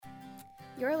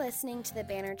You're listening to the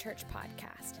Banner Church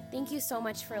podcast. Thank you so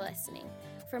much for listening.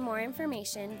 For more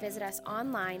information, visit us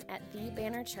online at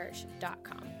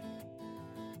thebannerchurch.com.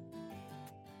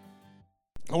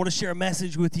 I want to share a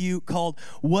message with you called,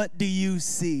 What Do You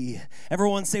See?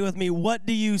 Everyone say with me, what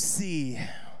do you see?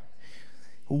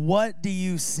 What do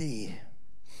you see?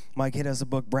 My kid has a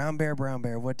book, Brown Bear,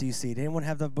 What Do You See? Did anyone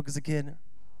have that book as a kid?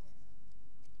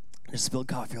 I just spilled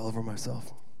coffee all over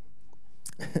myself.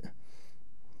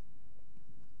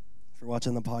 If you're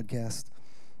watching the podcast,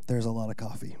 there's a lot of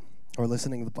coffee. Or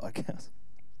listening to the podcast.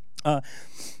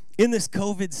 In this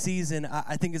COVID season,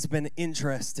 I think it's been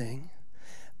interesting.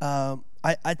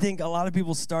 I think a lot of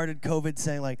people started COVID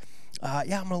saying like, I'm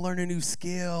going to learn a new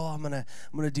skill. I'm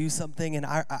gonna do something. And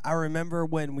I remember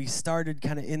when we started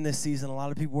kind of in this season, a lot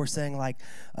of people were saying like,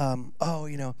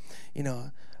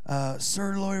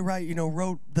 Sir Lloyd Wright,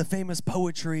 wrote the famous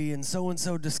poetry, and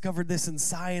so discovered this in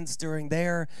science during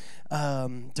their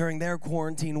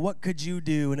quarantine. What could you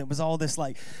do? And it was all this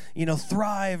like,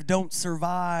 thrive, don't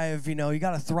survive. You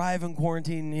got to thrive in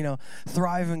quarantine.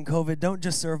 Thrive in COVID. Don't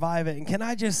just survive it. And can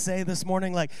I just say this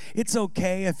morning, like, it's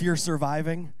okay if you're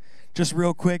surviving. Just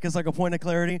real quick, as like a point of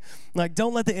clarity, like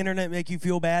don't let the internet make you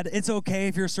feel bad. It's okay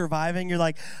if you're surviving. You're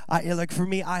like for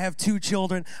me, I have 2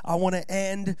 children. I want to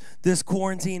end this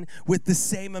quarantine with the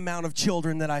same amount of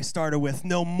children that I started with.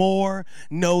 No more,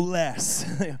 no less.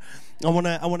 I want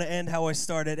to end how I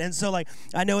started. And so like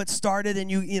I know it started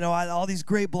and all these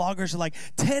great bloggers are like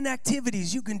 10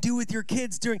 activities you can do with your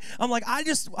kids during. I'm like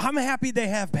I'm happy they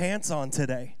have pants on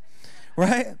today.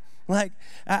 Right? Like,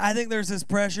 I think there's this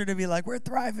pressure to be like, we're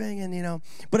thriving, and,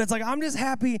 but it's like, I'm just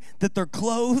happy that they're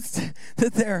clothed,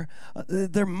 that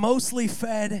they're mostly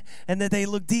fed, and that they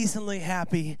look decently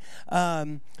happy.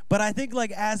 But I think,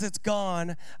 like, as it's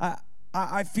gone,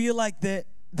 I feel like the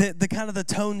kind of the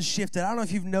tones shifted. I don't know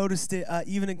if you've noticed it,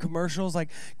 even in commercials. Like,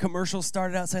 commercials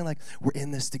started out saying, like, we're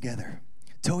in this together.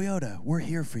 Toyota, we're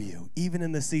here for you, even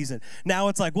in this season. Now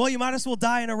it's like, well, you might as well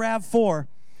die in a RAV4.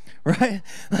 Right?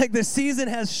 Like the season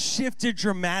has shifted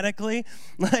dramatically.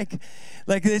 Like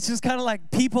it's just kind of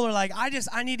like people are like,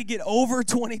 I need to get over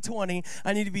 2020.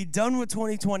 I need to be done with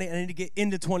 2020. I need to get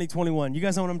into 2021. You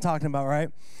guys know what I'm talking about, right?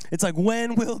 It's like,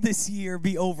 when will this year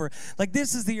be over? Like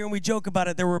this is the year, and we joke about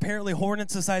it. There were apparently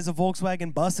Hornets the size of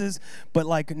Volkswagen buses, but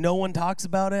like no one talks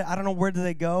about it. I don't know, where do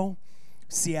they go?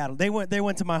 Seattle. They went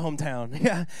to my hometown.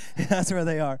 Yeah, that's where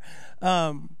they are.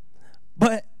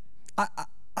 But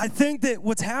I think that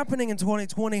what's happening in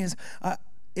 2020 is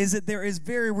that there is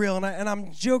very real, and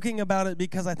I'm joking about it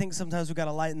because I think sometimes we've got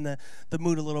to lighten the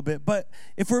mood a little bit. But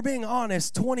if we're being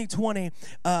honest, 2020,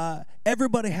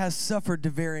 everybody has suffered to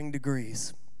varying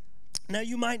degrees. Now,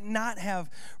 you might not have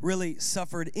really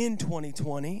suffered in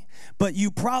 2020, but you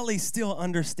probably still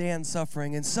understand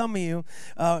suffering. And some of you,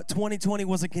 2020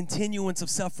 was a continuance of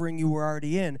suffering you were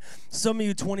already in. Some of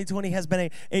you, 2020 has been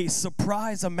a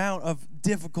surprise amount of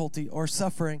difficulty or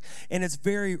suffering, and it's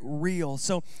very real.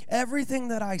 So everything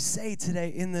that I say today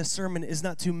in this sermon is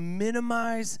not to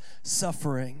minimize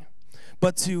suffering,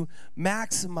 but to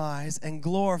maximize and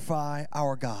glorify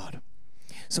our God.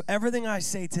 So everything I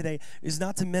say today is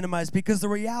not to minimize, because the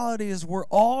reality is we're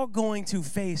all going to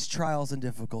face trials and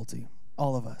difficulty,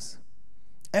 all of us.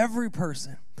 Every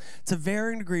person, to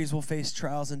varying degrees, will face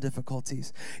trials and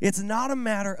difficulties. It's not a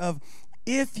matter of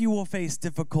if you will face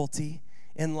difficulty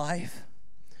in life,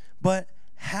 but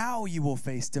how you will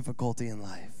face difficulty in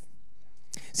life.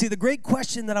 See, the great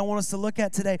question that I want us to look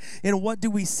at today in What Do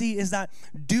We See is that,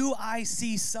 do I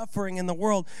see suffering in the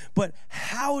world, but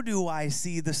how do I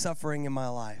see the suffering in my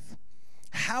life?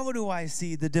 How do I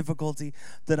see the difficulty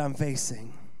that I'm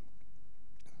facing?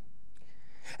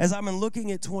 As I'm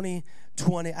looking at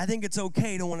 2020, I think it's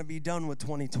okay to want to be done with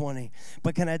 2020.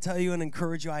 But can I tell you and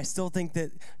encourage you, I still think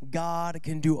that God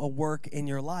can do a work in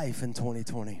your life in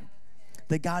 2020.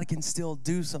 That God can still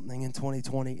do something in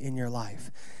 2020 in your life.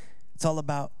 It's all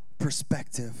about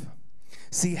perspective.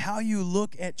 See, how you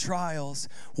look at trials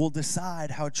will decide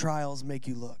how trials make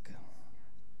you look.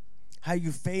 How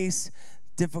you face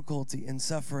difficulty and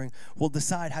suffering will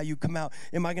decide how you come out.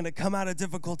 Am I going to come out of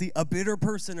difficulty a bitter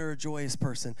person or a joyous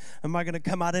person? Am I going to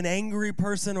come out an angry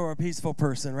person or a peaceful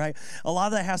person, right? A lot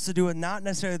of that has to do with not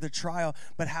necessarily the trial,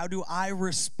 but how do I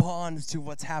respond to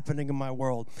what's happening in my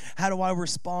world? How do I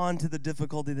respond to the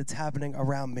difficulty that's happening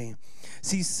around me?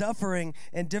 See, suffering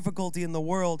and difficulty in the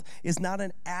world is not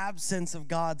an absence of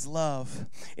God's love.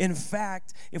 In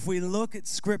fact, if we look at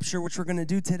Scripture, which we're going to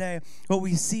do today, what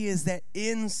we see is that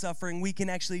in suffering we can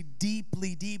actually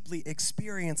deeply, deeply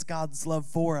experience God's love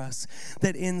for us.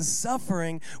 That in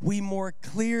suffering, we more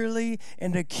clearly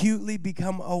and acutely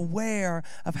become aware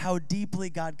of how deeply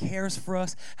God cares for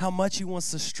us, how much He wants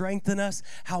to strengthen us,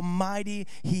 how mighty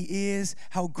He is,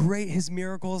 how great His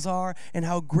miracles are, and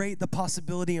how great the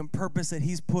possibility and purpose that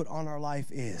He's put on our life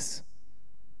is.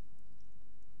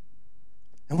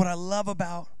 And what I love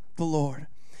about the Lord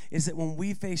is that when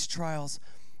we face trials,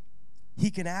 He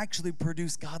can actually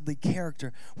produce godly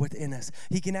character within us.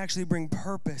 He can actually bring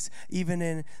purpose even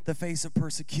in the face of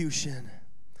persecution.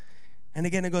 And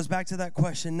again, it goes back to that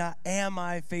question, not am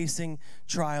I facing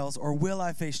trials or will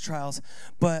I face trials,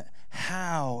 but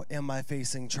how am I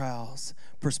facing trials?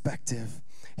 Perspective.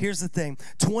 Here's the thing,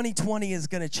 2020 is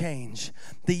going to change.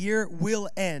 The year will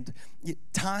end.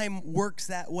 Time works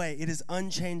that way. It is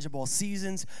unchangeable.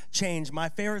 Seasons change. My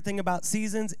favorite thing about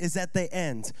seasons is that they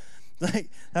end. Like,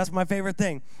 that's my favorite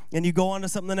thing. And you go on to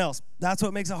something else. That's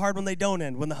what makes it hard when they don't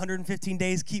end, when the 115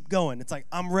 days keep going. It's like,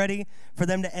 I'm ready for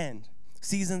them to end.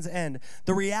 Seasons end.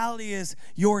 The reality is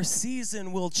your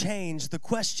season will change. The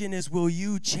question is, will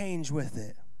you change with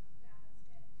it?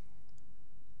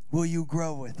 Will you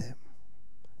grow with it?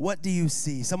 What do you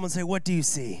see? Someone say, what do you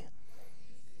see?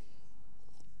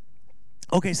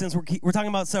 Okay, since we're talking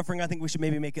about suffering, I think we should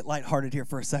maybe make it lighthearted here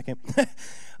for a second.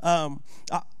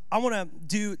 I want to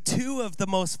do two of the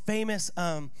most famous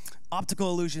optical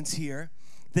illusions here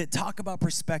that talk about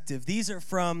perspective. These are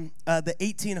from the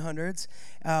 1800s.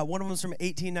 One of them is from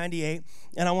 1898.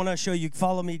 And I want to show you,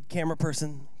 follow me, camera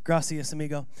person. Gracias,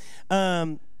 amigo.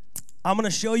 I'm going to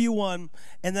show you one,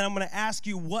 and then I'm going to ask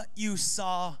you what you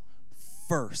saw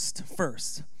first.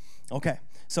 Okay,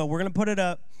 so we're going to put it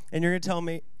up, and you're going to tell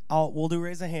me, we'll do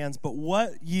raise of hands, but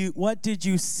what did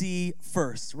you see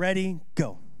first? Ready,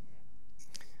 go.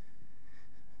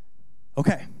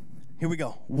 Okay, here we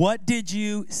go. What did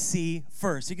you see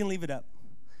first? You can leave it up.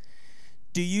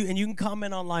 And you can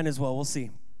comment online as well. We'll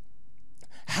see.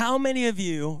 How many of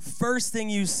you, first thing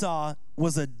you saw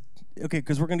was okay,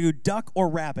 because we're going to do duck or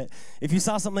rabbit. If you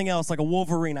saw something else, like a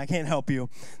wolverine, I can't help you.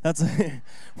 We're going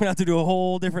to have to do a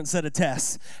whole different set of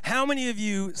tests. How many of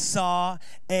you saw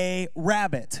a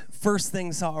rabbit? First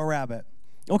thing saw a rabbit.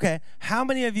 Okay, how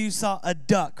many of you saw a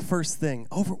duck first thing?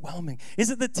 Overwhelming. Is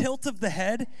it the tilt of the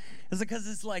head? Is it because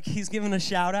it's like he's giving a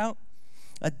shout out?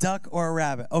 A duck or a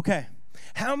rabbit? Okay.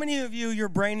 How many of you, your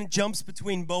brain jumps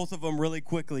between both of them really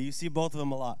quickly? You see both of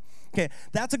them a lot. Okay,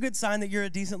 that's a good sign that you're a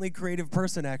decently creative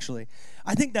person, actually.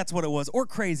 I think that's what it was. Or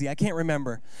crazy, I can't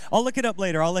remember. I'll look it up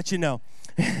later. I'll let you know.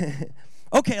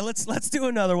 Okay, let's do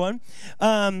another one.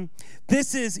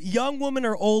 This is young woman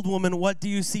or old woman, what do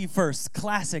you see first?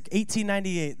 Classic,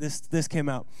 1898, this came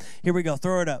out. Here we go,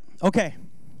 throw it up. Okay,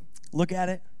 look at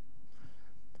it.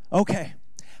 Okay,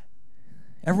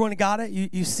 everyone got it?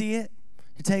 You see it?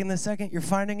 You're taking this second? You're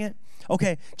finding it?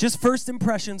 Okay, just first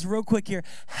impressions real quick here.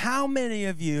 How many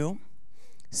of you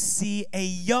see a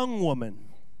young woman?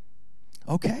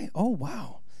 Okay, oh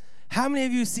wow. How many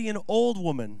of you see an old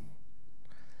woman?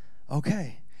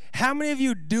 Okay. How many of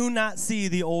you do not see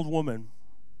the old woman?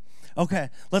 Okay,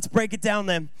 let's break it down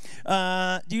then.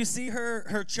 Do you see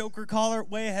her choker collar?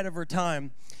 Way ahead of her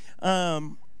time.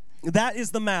 That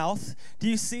is the mouth. Do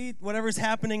you see whatever's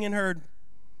happening in her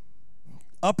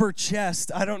upper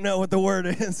chest? I don't know what the word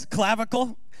is.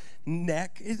 Clavicle?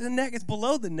 Neck? Is the neck? It's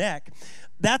below the neck.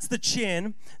 That's the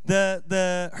chin.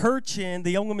 Her chin,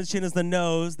 the young woman's chin is the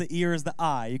nose. The ear is the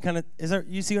eye.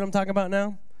 You see what I'm talking about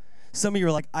now? Some of you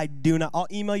are like, I do not. I'll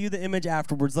email you the image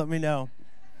afterwards. Let me know.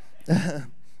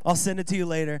 I'll send it to you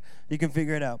later. You can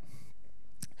figure it out.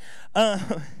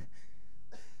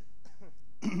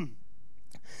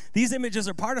 These images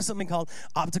are part of something called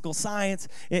optical science.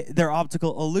 They're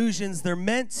optical illusions. They're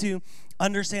meant to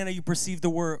understand how you perceive the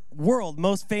world.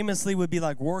 Most famously would be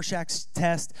like Rorschach's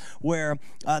test, where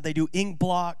they do ink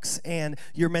blocks, and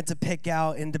you're meant to pick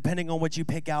out, and depending on what you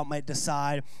pick out might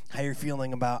decide how you're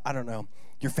feeling about, I don't know,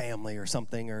 your family or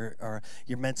something, or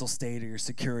your mental state or your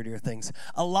security or things.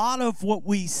 A lot of what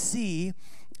we see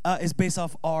is based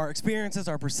off our experiences,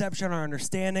 our perception, our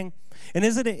understanding. And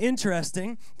isn't it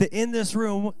interesting that in this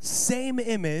room, same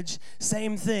image,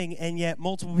 same thing, and yet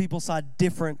multiple people saw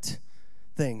different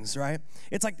things, right?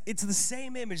 It's like it's the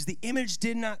same image. The image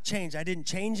did not change. I didn't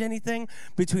change anything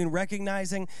between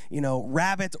recognizing,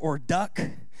 rabbit or duck,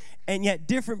 and yet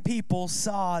different people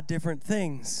saw different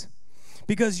things.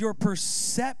 Because your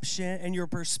perception and your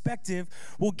perspective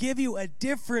will give you a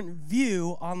different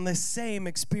view on the same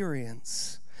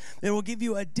experience. It will give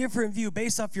you a different view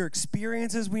based off your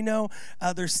experiences. We know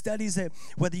there's studies that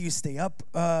whether you stay up,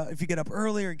 if you get up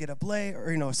early or get up late,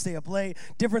 or stay up late,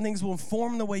 different things will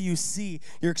inform the way you see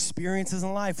your experiences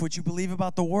in life. What you believe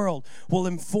about the world will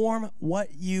inform what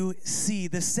you see.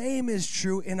 The same is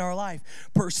true in our life.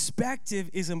 Perspective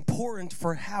is important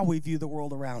for how we view the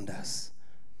world around us.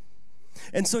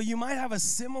 And so you might have a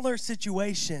similar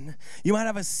situation. You might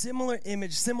have a similar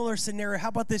image, similar scenario. How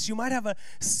about this? You might have a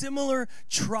similar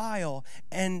trial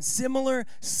and similar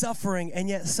suffering, and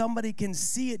yet somebody can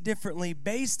see it differently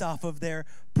based off of their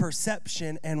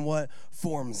perception and what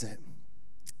forms it.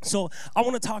 So I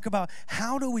want to talk about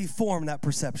how do we form that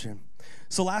perception.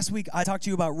 So last week, I talked to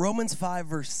you about Romans 5,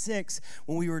 verse 6,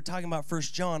 when we were talking about 1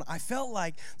 John. I felt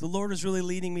like the Lord was really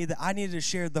leading me that I needed to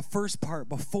share the first part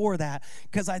before that,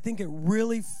 because I think it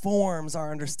really forms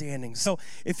our understanding. So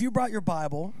if you brought your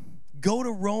Bible, go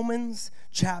to Romans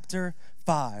chapter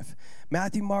 5.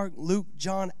 Matthew, Mark, Luke,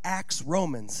 John, Acts,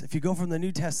 Romans. If you go from the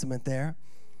New Testament there.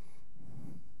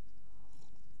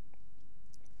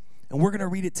 And we're going to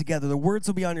read it together. The words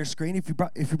will be on your screen. If you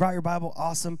brought your Bible,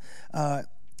 awesome.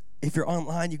 If you're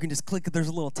online, you can just click it. There's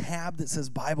a little tab that says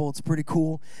Bible. It's pretty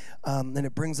cool. And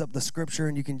it brings up the scripture,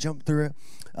 and you can jump through it.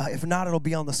 If not, it'll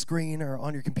be on the screen or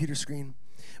on your computer screen.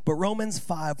 But Romans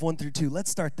 5, 1 through 2.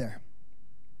 Let's start there.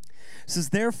 It says,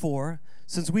 therefore,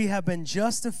 since we have been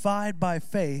justified by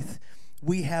faith,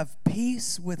 we have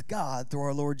peace with God through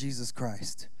our Lord Jesus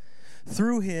Christ.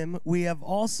 Through him, we have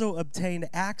also obtained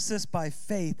access by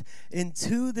faith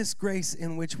into this grace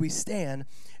in which we stand,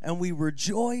 and we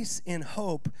rejoice in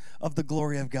hope of the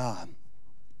glory of God.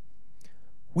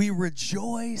 We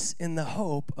rejoice in the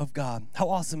hope of God. How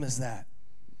awesome is that?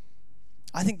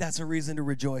 I think that's a reason to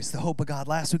rejoice, the hope of God.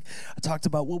 Last week, I talked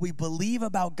about what we believe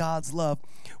about God's love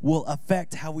will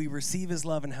affect how we receive his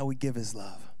love and how we give his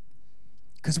love.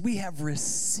 Because we have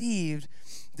received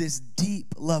this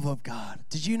deep love of God.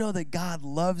 Did you know that God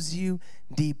loves you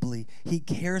deeply? He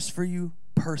cares for you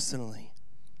personally.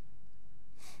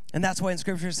 And that's why in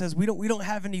Scripture it says we don't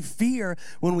have any fear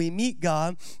when we meet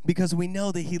God, because we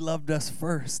know that he loved us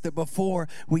first, that before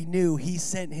we knew, he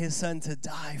sent his son to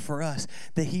die for us,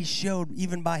 that he showed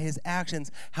even by his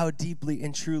actions how deeply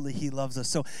and truly he loves us.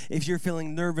 So if you're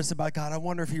feeling nervous about God, I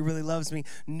wonder if he really loves me.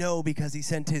 No, because he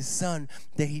sent his son,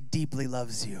 that he deeply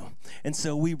loves you. And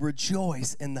so we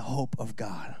rejoice in the hope of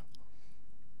God.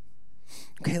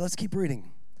 Okay, let's keep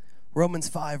reading. Romans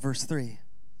 5, verse 3.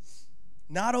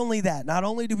 Not only that, not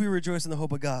only do we rejoice in the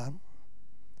hope of God,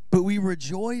 but we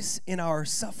rejoice in our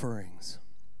sufferings,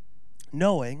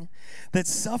 knowing that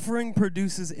suffering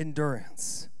produces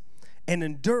endurance, and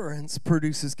endurance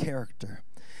produces character,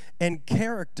 and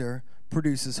character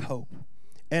produces hope.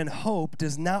 And hope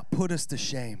does not put us to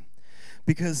shame,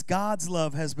 because God's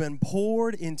love has been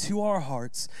poured into our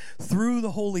hearts through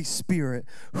the Holy Spirit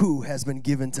who has been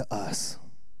given to us.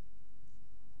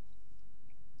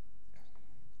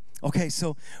 Okay,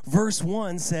 so verse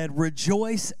 1 said,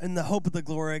 rejoice in the hope of the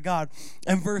glory of God.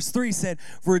 And verse 3 said,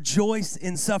 rejoice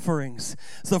in sufferings.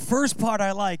 So the first part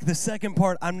I like, the second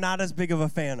part I'm not as big of a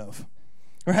fan of,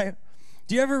 right?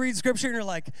 Do you ever read Scripture and you're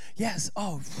like, yes,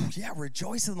 oh, yeah,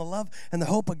 rejoice in the love and the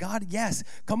hope of God? Yes,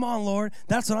 come on, Lord.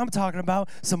 That's what I'm talking about.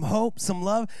 Some hope, some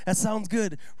love. That sounds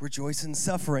good. Rejoice in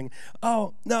suffering.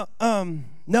 Oh, no,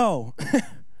 no.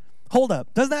 Hold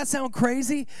up. Doesn't that sound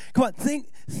crazy? Come on,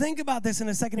 think about this in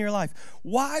a second of your life.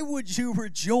 Why would you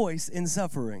rejoice in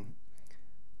suffering?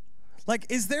 Like,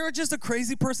 is there just a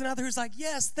crazy person out there who's like,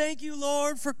 yes, thank you,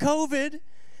 Lord, for COVID.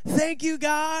 Thank you,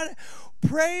 God.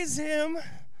 Praise him.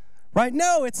 Right?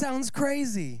 No, it sounds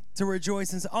crazy to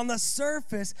rejoice. On the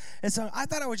surface, I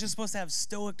thought I was just supposed to have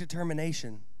stoic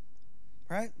determination.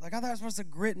 Right? Like, I thought I was supposed to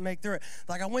grit and make through it.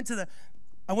 Like, I went to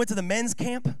the men's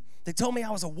camp. They told me I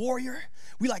was a warrior.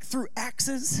 We threw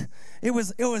axes. It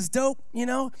was dope, you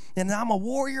know? And I'm a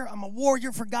warrior. I'm a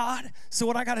warrior for God. So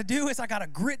what I got to do is I got to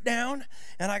grit down,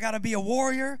 and I got to be a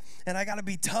warrior, and I got to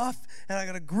be tough, and I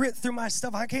got to grit through my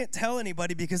stuff. I can't tell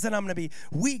anybody because then I'm going to be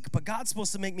weak, but God's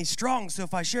supposed to make me strong. So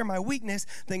if I share my weakness,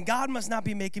 then God must not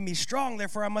be making me strong.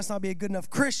 Therefore, I must not be a good enough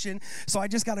Christian. So I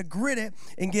just got to grit it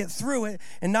and get through it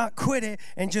and not quit it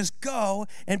and just go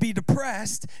and be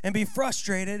depressed and be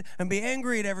frustrated and be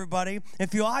angry at everybody and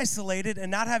feel isolated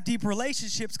and not have deep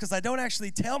relationships because I don't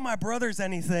actually tell my brothers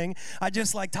anything. I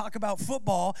just talk about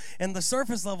football and the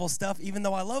surface level stuff, even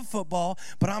though I love football,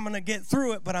 but I'm going to get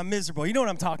through it, but I'm miserable. You know what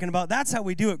I'm talking about? That's how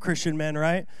we do it, Christian men,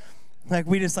 right?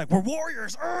 We just we're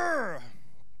warriors.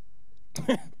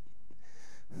 But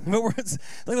it's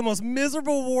the most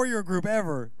miserable warrior group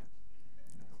ever.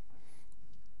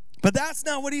 But that's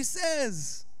not what he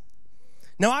says.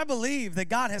 Now, I believe that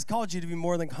God has called you to be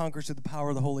more than conquerors through the power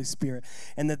of the Holy Spirit,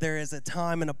 and that there is a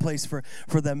time and a place for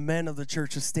the men of the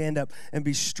church to stand up and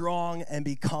be strong and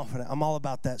be confident. I'm all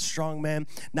about that. Strong man.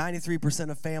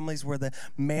 93% of families where the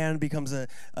man becomes a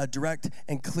direct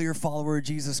and clear follower of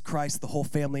Jesus Christ, the whole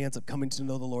family ends up coming to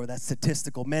know the Lord. That's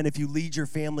statistical. Men, if you lead your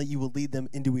family, you will lead them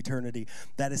into eternity.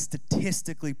 That is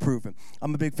statistically proven.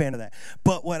 I'm a big fan of that.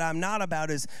 But what I'm not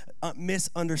about is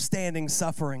misunderstanding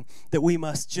suffering, that we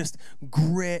must just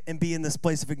grit and be in this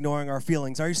place of ignoring our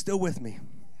feelings. Are you still with me?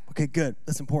 Okay, good.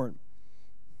 That's important.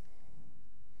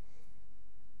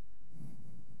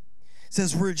 It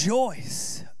says,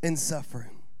 rejoice in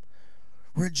suffering.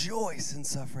 Rejoice in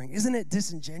suffering. Isn't it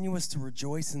disingenuous to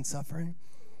rejoice in suffering?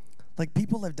 Like,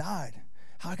 people have died.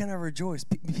 How can I rejoice?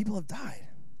 People have died.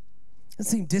 Doesn't it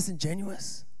seem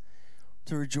disingenuous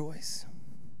to rejoice?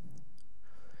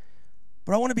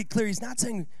 But I want to be clear. He's not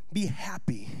saying be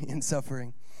happy in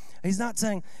suffering. He's not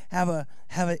saying have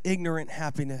an ignorant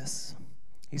happiness.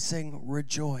 He's saying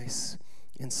rejoice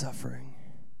in suffering.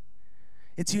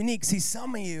 It's unique. See,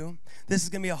 some of you, this is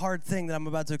going to be a hard thing that I'm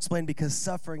about to explain because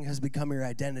suffering has become your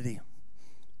identity.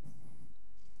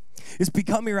 It's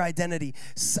become your identity.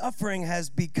 Suffering has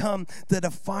become the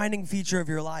defining feature of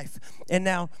your life. And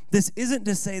now, this isn't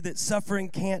to say that suffering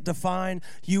can't define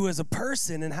you as a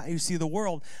person and how you see the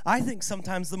world. I think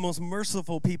sometimes the most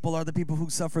merciful people are the people who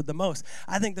suffered the most.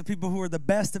 I think the people who are the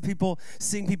best at people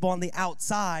seeing people on the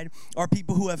outside are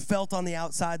people who have felt on the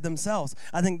outside themselves.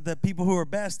 I think the people who are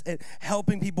best at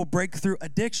helping people break through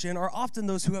addiction are often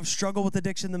those who have struggled with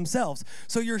addiction themselves.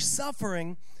 So your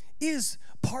suffering is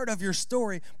part of your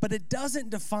story, but it doesn't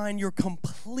define your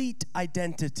complete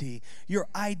identity. Your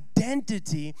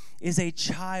identity is a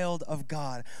child of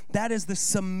God. That is the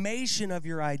summation of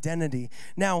your identity.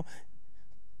 Now,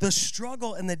 the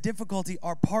struggle and the difficulty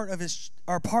are part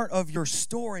of your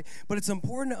story, but it's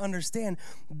important to understand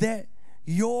that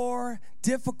your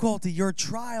difficulty, your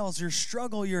trials, your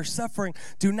struggle, your suffering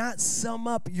do not sum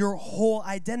up your whole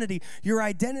identity. Your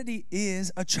identity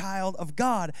is a child of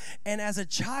God. And as a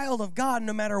child of God,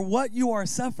 no matter what you are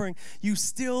suffering, you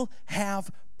still have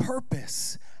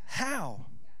purpose. How?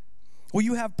 Well,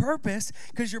 you have purpose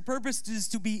because your purpose is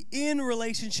to be in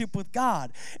relationship with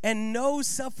God. And no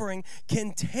suffering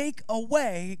can take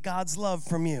away God's love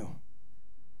from you.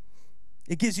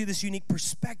 It gives you this unique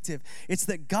perspective. It's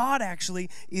that God actually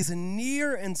is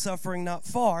near in suffering, not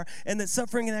far, and that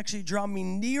suffering can actually draw me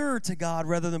nearer to God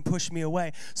rather than push me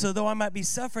away. So though I might be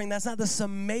suffering, that's not the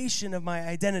summation of my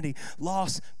identity.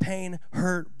 Loss, pain,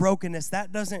 hurt, brokenness,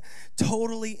 that doesn't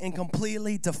totally and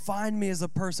completely define me as a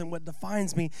person. What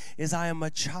defines me is I am a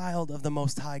child of the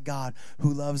Most High God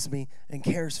who loves me and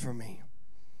cares for me.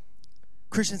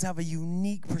 Christians have a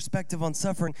unique perspective on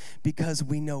suffering because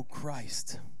we know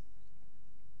Christ.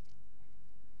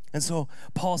 And so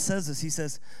Paul says this. He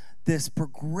says this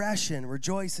progression,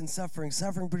 rejoice in suffering.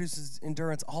 Suffering produces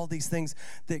endurance, all these things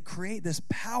that create this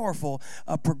powerful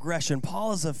progression.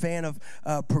 Paul is a fan of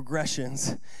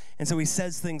progressions. And so he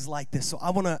says things like this. So I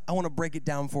want to break it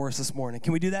down for us this morning.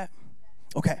 Can we do that?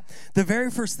 Okay. The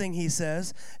very first thing he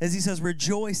says is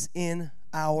rejoice in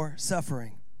our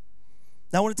suffering.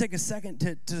 Now, I want to take a second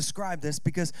to describe this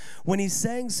because when he's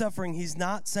saying suffering, he's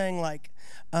not saying like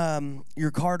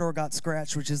your car door got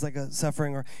scratched, which is like a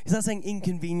suffering, or he's not saying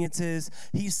inconveniences.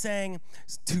 He's saying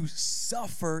to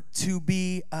suffer, to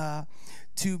be,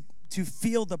 to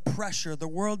feel the pressure. The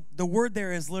word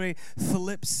there is literally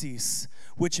thlipsis,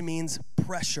 which means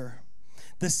pressure.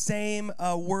 The same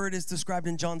word is described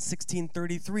in John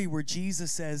 16:33, where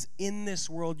Jesus says, in this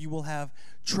world you will have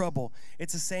trouble.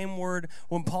 It's the same word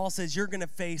when Paul says you're going to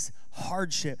face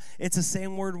hardship. It's the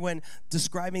same word when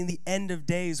describing the end of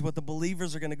days, what the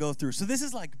believers are going to go through. So this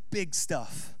is like big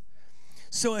stuff.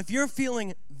 So if you're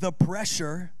feeling the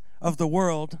pressure of the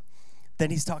world, then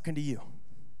he's talking to you.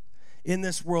 In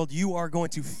this world, you are going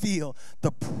to feel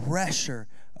the pressure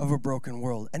of a broken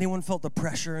world. Anyone felt the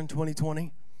pressure in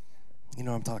 2020? You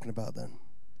know what I'm talking about then.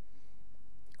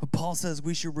 But Paul says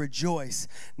we should rejoice,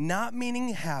 not meaning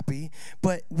happy,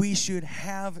 but we should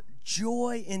have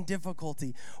joy in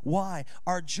difficulty. Why?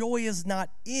 Our joy is not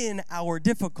in our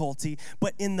difficulty,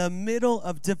 but in the middle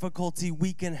of difficulty,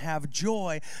 we can have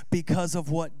joy because of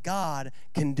what God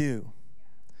can do.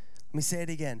 Let me say it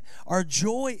again. Our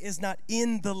joy is not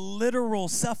in the literal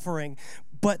suffering,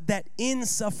 but that in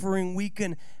suffering we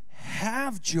can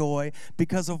have joy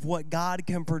because of what God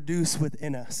can produce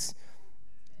within us.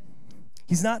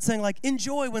 He's not saying like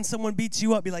enjoy when someone beats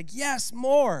you up, be like, yes,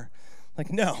 more.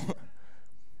 Like, no.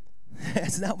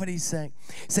 That's not what he's saying.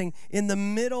 He's saying in the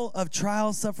middle of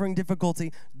trial, suffering,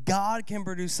 difficulty, God can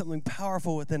produce something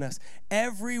powerful within us.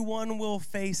 Everyone will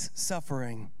face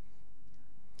suffering,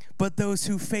 but those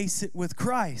who face it with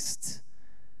Christ,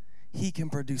 he can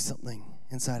produce something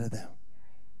inside of them.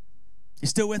 You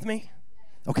still with me?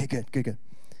 Okay, good.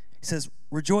 He says,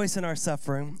 rejoice in our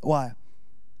suffering. Why?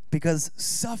 Because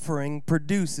suffering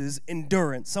produces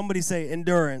endurance. Somebody say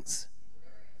endurance.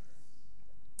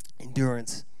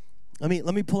 Endurance. Let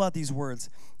me pull out these words.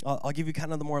 I'll give you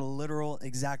kind of the more literal,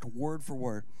 exact word for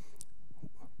word.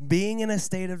 Being in a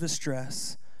state of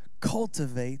distress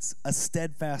cultivates a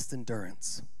steadfast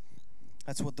endurance.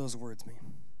 That's what those words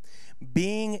mean.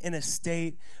 Being in a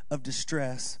state of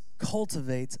distress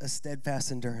cultivates a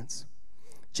steadfast endurance.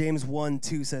 James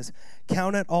 1:2 says,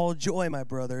 count it all joy, my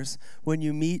brothers, when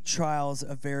you meet trials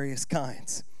of various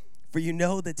kinds. For you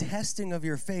know the testing of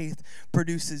your faith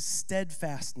produces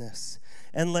steadfastness.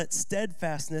 And let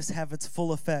steadfastness have its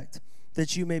full effect,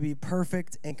 that you may be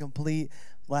perfect and complete,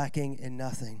 lacking in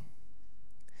nothing.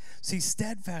 See,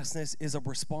 steadfastness is a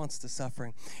response to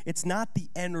suffering. It's not the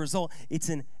end result. It's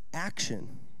an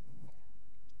action.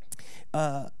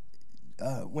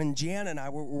 When Jan and I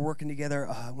were working together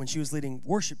when she was leading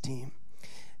worship team,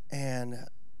 and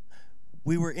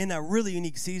we were in a really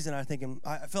unique season, I think, and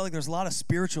I felt like there's a lot of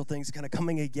spiritual things kind of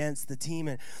coming against the team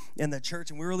and the church,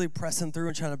 and we were really pressing through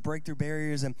and trying to break through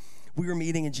barriers, and we were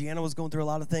meeting, and Gianna was going through a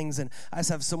lot of things, and I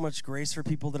just have so much grace for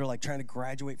people that are like trying to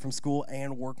graduate from school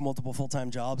and work multiple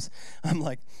full-time jobs. I'm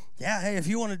like, yeah, hey, if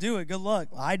you want to do it, good luck.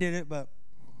 I did it, but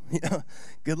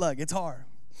good luck. It's hard.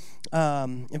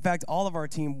 In fact, all of our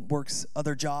team works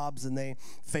other jobs, and they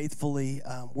faithfully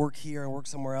work here and work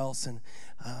somewhere else. And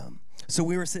so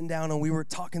we were sitting down and we were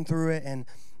talking through it, and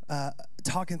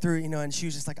and she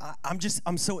was just like,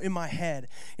 I'm so in my head.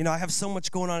 I have so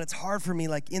much going on. It's hard for me,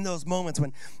 like in those moments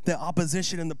when the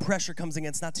opposition and the pressure comes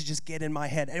against, not to just get in my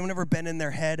head. Anyone ever been in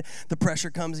their head? The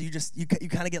pressure comes, you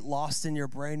kind of get lost in your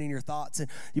brain and your thoughts, and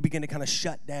you begin to kind of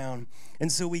shut down.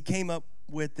 And so we came up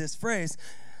with this phrase,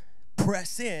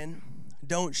 press in,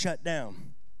 don't shut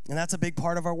down. And that's a big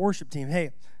part of our worship team.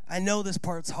 Hey, I know this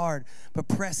part's hard, but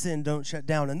press in, don't shut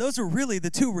down. And those are really the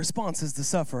two responses to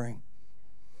suffering,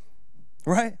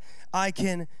 right? I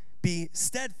can be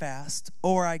steadfast,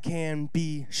 or I can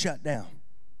be shut down.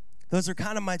 Those are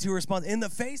kind of my two responses. In the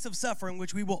face of suffering,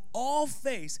 which we will all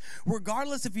face,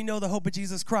 regardless if you know the hope of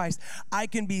Jesus Christ, I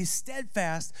can be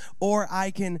steadfast or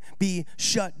I can be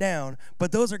shut down.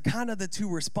 But those are kind of the two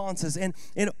responses. And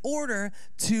in order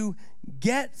to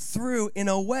get through in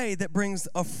a way that brings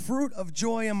a fruit of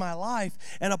joy in my life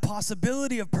and a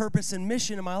possibility of purpose and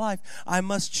mission in my life, I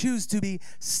must choose to be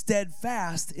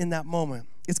steadfast in that moment.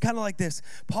 It's kind of like this.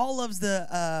 Paul loves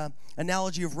the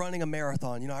analogy of running a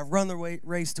marathon. I've run the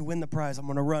race to win the prize. I'm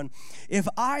going to run. If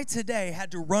I today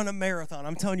had to run a marathon,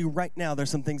 I'm telling you right now,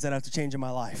 there's some things that have to change in my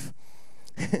life.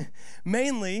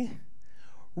 Mainly,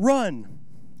 run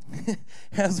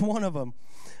as one of them.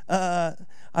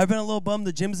 I've been a little bummed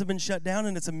the gyms have been shut down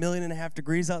and it's 1.5 million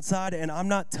degrees outside, and I'm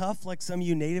not tough like some of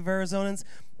you native Arizonans.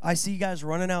 I see you guys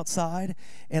running outside,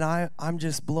 and I'm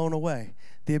just blown away.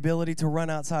 The ability to run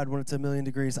outside when it's 1 million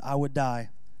degrees, I would die.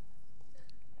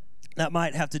 That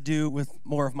might have to do with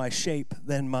more of my shape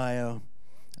than my,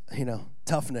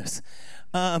 toughness.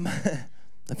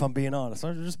 If I'm being honest.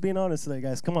 I'm just being honest today,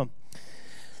 guys. Come on.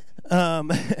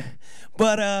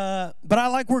 But I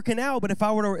like working out. But if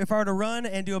I were to run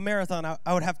and do a marathon,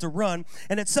 I would have to run.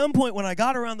 And at some point, when I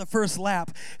got around the first lap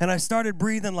and I started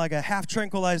breathing like a half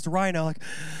tranquilized rhino, like,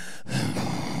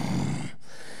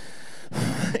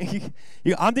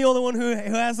 I'm the only one who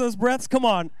has those breaths. Come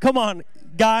on,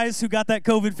 guys who got that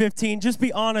COVID-15. Just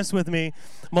be honest with me.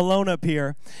 I'm alone up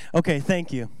here. Okay,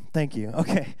 thank you.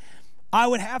 Okay, I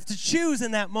would have to choose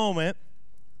in that moment.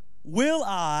 Will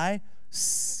I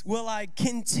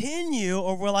continue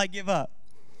or will I give up?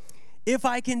 If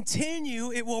I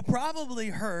continue, it will probably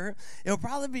hurt. It will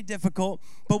probably be difficult.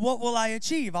 But what will I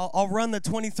achieve? I'll run the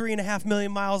 23.5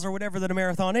 million miles or whatever that a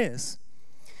marathon is.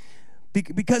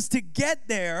 Because to get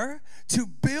there, to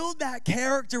build that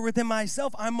character within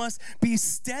myself, I must be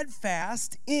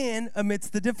steadfast in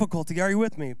amidst the difficulty. Are you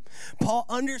with me? Paul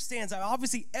understands.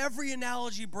 Obviously, every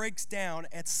analogy breaks down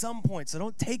at some point, so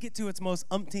don't take it to its most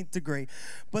umpteenth degree.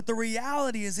 But the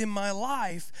reality is, in my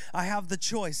life, I have the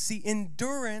choice. See,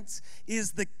 endurance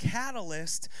is the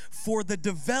catalyst for the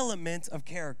development of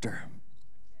character.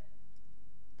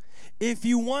 If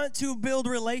you want to build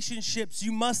relationships,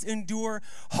 you must endure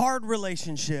hard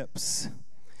relationships.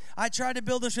 I tried to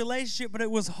build this relationship, but it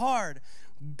was hard.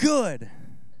 Good.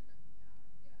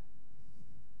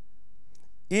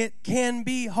 It can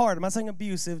be hard. I'm not saying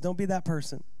abusive. Don't be that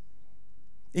person.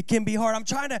 It can be hard. I'm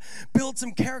trying to build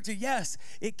some character. Yes,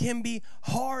 it can be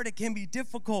hard. It can be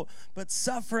difficult, but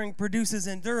suffering produces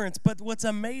endurance. But what's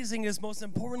amazing is, most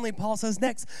importantly, Paul says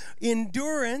next,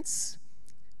 endurance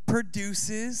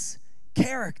produces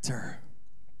character.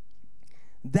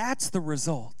 That's the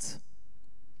result.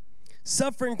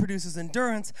 Suffering produces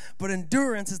endurance, but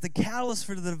endurance is the catalyst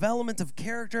for the development of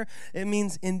character. It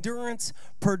means endurance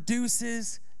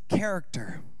produces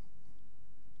character.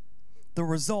 The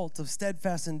result of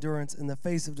steadfast endurance in the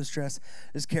face of distress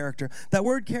is character. That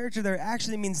word character there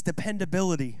actually means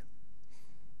dependability.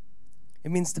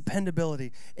 It means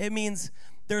dependability. It means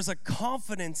there's a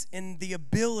confidence in the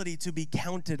ability to be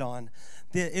counted on.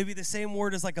 It'd be the same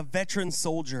word as like a veteran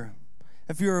soldier.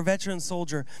 If you're a veteran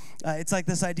soldier, it's like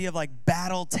this idea of like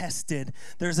battle tested.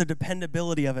 There's a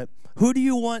dependability of it. Who do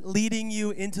you want leading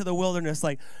you into the wilderness?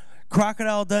 Like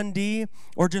Crocodile Dundee,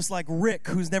 or just like Rick,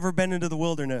 who's never been into the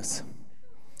wilderness?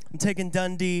 I'm taking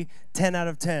Dundee 10 out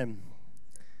of 10,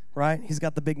 right? He's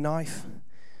got the big knife.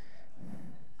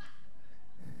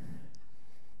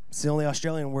 It's the only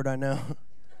Australian word I know.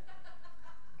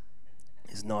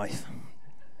 His knife.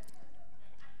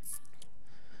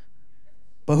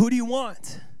 But who do you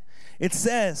want? It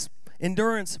says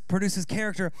endurance produces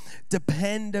character,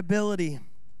 dependability.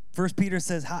 1 Peter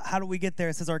says, how do we get there?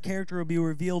 It says our character will be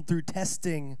revealed through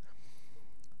testing.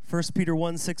 1 Peter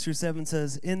 1, 6 through 7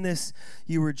 says, in this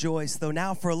you rejoice, though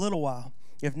now for a little while,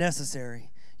 if necessary,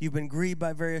 you've been grieved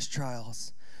by various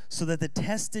trials, so that the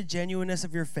tested genuineness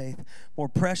of your faith, more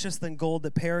precious than gold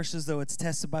that perishes though it's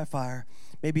tested by fire,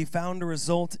 may be found to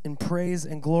result in praise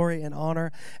and glory and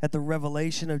honor at the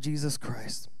revelation of Jesus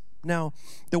Christ. Now,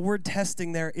 the word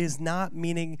testing there is not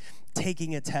meaning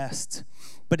taking a test,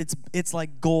 but it's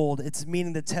like gold. It's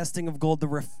meaning the testing of gold, the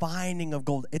refining of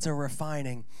gold. It's a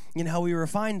refining. You know how we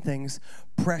refine things?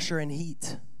 Pressure and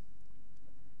heat.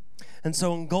 And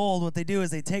so in gold, what they do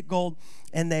is they take gold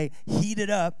and they heat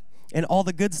it up, and all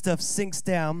the good stuff sinks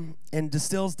down and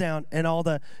distills down, and all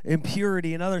the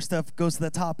impurity and other stuff goes to the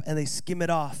top, and they skim it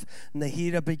off, and they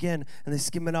heat it up again, and they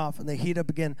skim it off, and they heat it up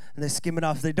again, and they skim it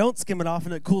off. If they don't skim it off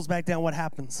and it cools back down, what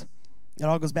happens? It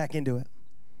all goes back into it.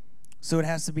 So it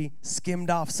has to be skimmed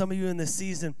off. Some of you in this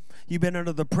season, you've been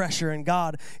under the pressure, and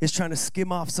God is trying to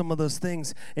skim off some of those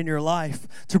things in your life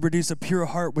to produce a pure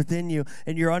heart within you,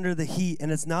 and you're under the heat.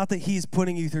 And it's not that He's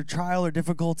putting you through trial or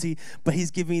difficulty, but He's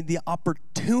giving you the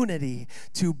opportunity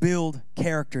to build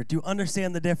character. Do you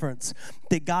understand the difference?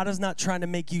 That God is not trying to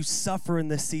make you suffer in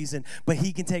this season, but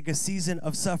He can take a season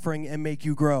of suffering and make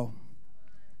you grow.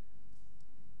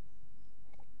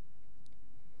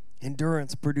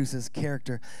 Endurance produces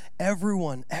character.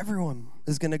 Everyone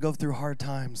is going to go through hard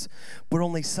times, but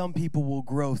only some people will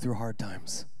grow through hard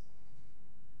times.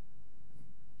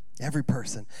 Every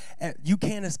person. You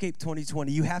can't escape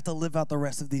 2020. You have to live out the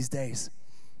rest of these days.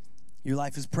 Your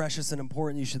life is precious and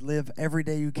important. You should live every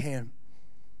day you can.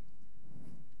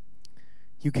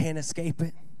 You can't escape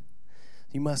it.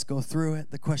 You must go through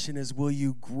it. The question is, will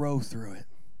you grow through it?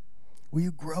 Will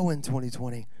you grow in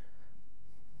 2020?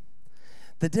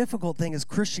 The difficult thing is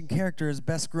Christian character is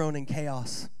best grown in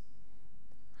chaos.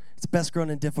 It's best grown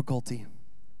in difficulty.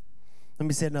 Let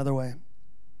me say it another way.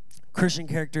 Christian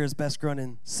character is best grown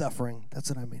in suffering. That's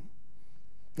what I mean.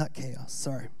 Not chaos,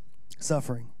 sorry.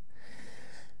 Suffering.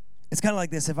 It's kind of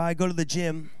like this. If I go to the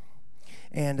gym,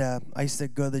 and I used to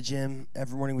go to the gym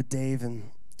every morning with Dave, and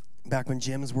back when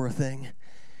gyms were a thing.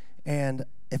 And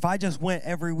if I just went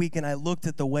every week and I looked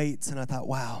at the weights and I thought,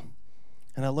 wow.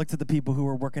 And I looked at the people who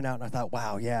were working out and I thought,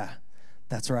 wow, yeah,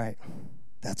 that's right.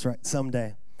 That's right,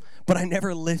 someday. But I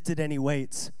never lifted any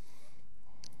weights.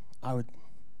 I would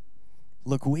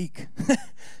look weak.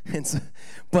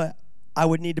 But I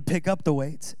would need to pick up the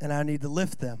weights and I need to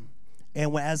lift them.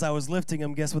 And as I was lifting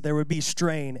them, guess what? There would be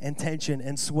strain and tension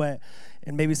and sweat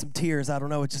and maybe some tears. I don't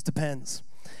know. It just depends.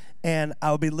 And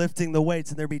I would be lifting the weights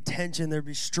and there'd be tension, there'd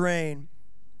be strain.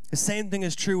 The same thing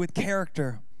is true with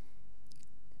character.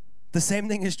 The same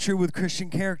thing is true with Christian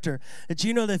character. Did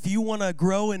you know that if you want to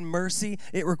grow in mercy,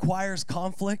 it requires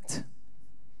conflict?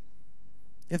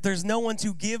 If there's no one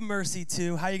to give mercy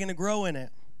to, how are you going to grow in it?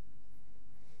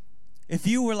 If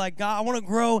you were like, God, I want to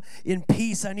grow in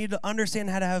peace, I need to understand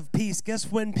how to have peace.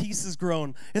 Guess when peace is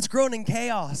grown? It's grown in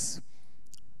chaos.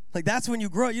 Like that's when you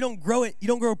grow it. You don't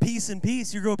grow peace in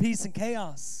peace. You grow peace in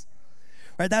chaos.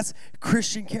 Right? That's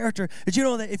Christian character. Did you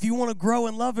know that if you want to grow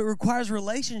in love, it requires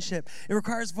relationship. It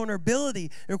requires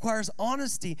vulnerability. It requires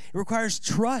honesty. It requires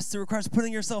trust. It requires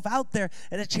putting yourself out there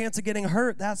and a chance of getting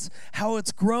hurt. That's how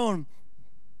it's grown.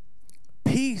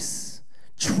 Peace,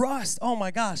 Trust, oh my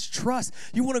gosh, trust.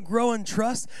 You want to grow in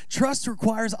trust? Trust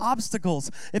requires obstacles.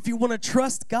 If you want to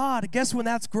trust God, guess when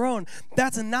that's grown?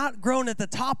 That's not grown at the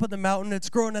top of the mountain,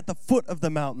 it's grown at the foot of the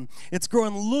mountain. It's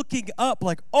growing looking up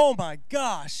like, oh my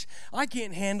gosh, I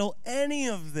can't handle any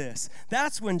of this.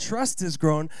 That's when trust is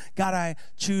grown. God, I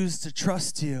choose to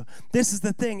trust you. This is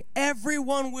the thing.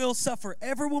 Everyone will suffer.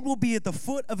 Everyone will be at the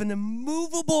foot of an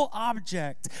immovable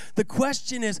object. The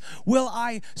question is, will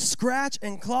I scratch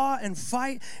and claw and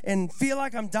fight and feel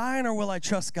like I'm dying, or will I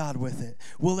trust God with it?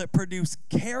 Will it produce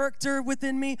character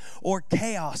within me or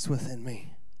chaos within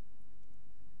me?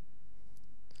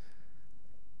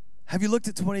 Have you looked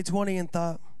at 2020 and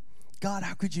thought, God,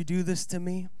 how could you do this to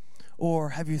me?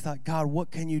 Or have you thought, God,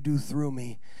 what can you do through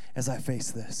me as I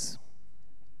face this?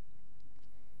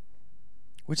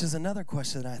 Which is another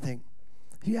question I think.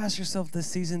 If you ask yourself this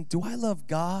season, do I love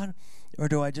God or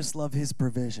do I just love his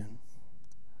provision?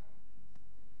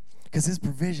 Because his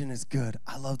provision is good.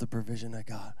 I love the provision of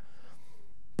God.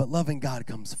 But loving God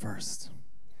comes first.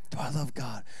 Do I love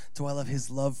God? Do I love his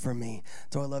love for me?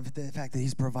 Do I love the fact that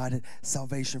he's provided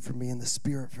salvation for me and the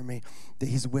Spirit for me, that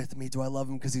he's with me? Do I love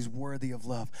him because he's worthy of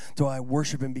love? Do I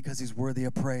worship him because he's worthy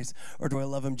of praise? Or do I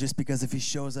love him just because if he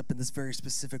shows up in this very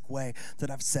specific way that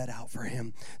I've set out for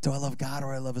him? Do I love God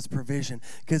or I love his provision?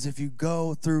 Because if you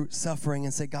go through suffering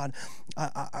and say, God,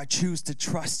 I choose to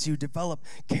trust you, develop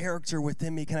character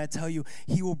within me, can I tell you,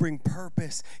 he will bring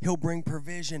purpose, he'll bring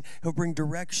provision, he'll bring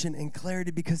direction and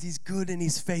clarity because he's good and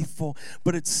he's faithful.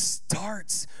 But it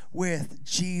starts with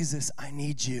Jesus, I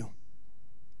need you.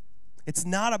 It's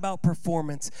not about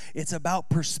performance. It's about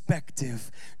perspective.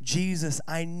 Jesus,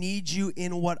 I need you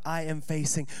in what I am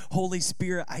facing. Holy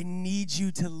Spirit, I need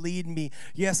you to lead me.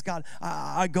 Yes, God,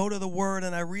 I go to the Word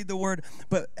and I read the Word,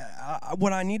 but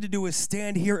what I need to do is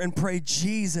stand here and pray,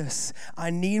 Jesus,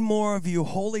 I need more of you.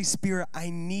 Holy Spirit,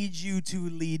 I need you to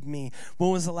lead me.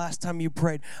 When was the last time you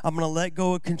prayed? I'm going to let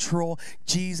go of control.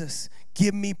 Jesus,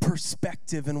 give me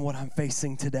perspective in what I'm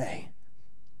facing today.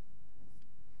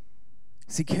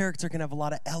 See, character can have a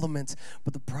lot of elements,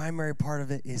 but the primary part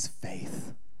of it is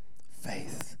faith.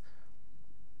 Faith.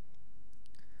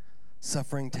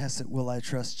 Suffering tests it. Will I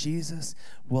trust Jesus?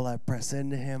 Will I press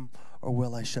into him? Or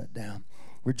will I shut down?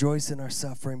 Rejoice in our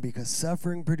suffering because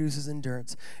suffering produces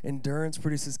endurance. Endurance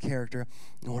produces character.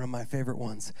 And one of my favorite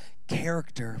ones,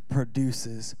 character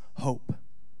produces hope.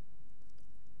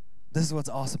 This is what's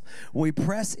awesome. When we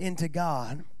press into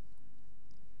God,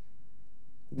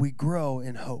 we grow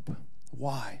in hope.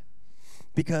 Why?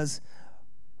 Because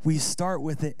we start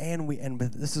with it and we end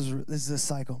with it. This is a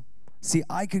cycle. See,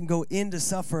 I can go into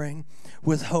suffering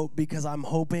with hope because I'm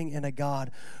hoping in a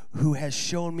God who has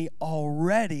shown me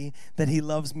already that he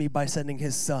loves me by sending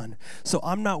his son. So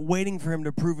I'm not waiting for him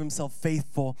to prove himself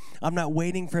faithful. I'm not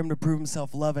waiting for him to prove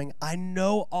himself loving. I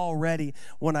know already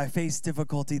when I face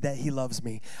difficulty that he loves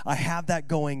me. I have that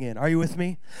going in. Are you with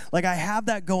me? Like I have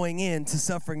that going into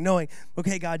suffering, knowing,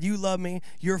 okay, God, you love me.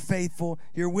 You're faithful.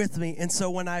 You're with me. And so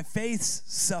when I face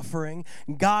suffering,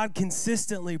 God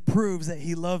consistently proves that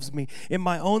he loves me. In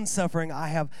my own suffering, I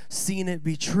have seen it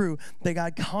be true, that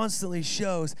God constantly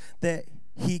shows that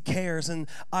he cares. And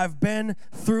I've been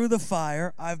through the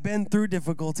fire. I've been through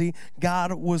difficulty.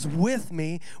 God was with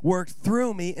me, worked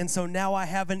through me, and so now I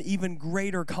have an even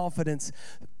greater confidence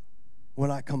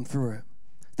when I come through it.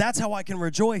 That's how I can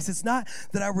rejoice. It's not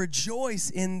that I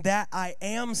rejoice in that I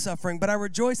am suffering, but I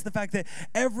rejoice in the fact that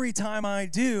every time I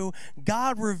do,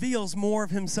 God reveals more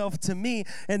of himself to me,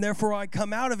 and therefore I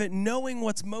come out of it knowing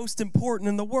what's most important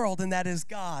in the world, and that is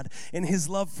God and his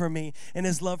love for me and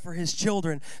his love for his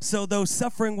children. So though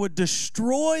suffering would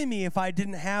destroy me if I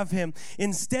didn't have him,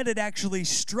 instead it actually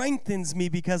strengthens me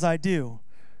because I do.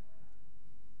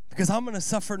 Because I'm going to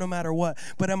suffer no matter what,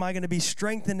 but am I going to be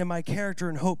strengthened in my character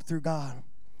and hope through God?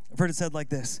 I've heard it said like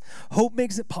this: hope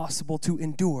makes it possible to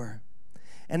endure.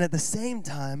 And at the same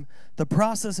time, the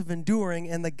process of enduring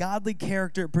and the godly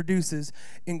character it produces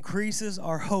increases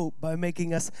our hope by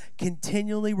making us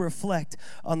continually reflect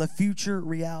on the future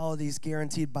realities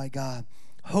guaranteed by God.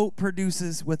 Hope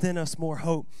produces within us more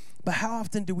hope. But how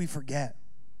often do we forget?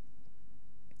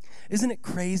 Isn't it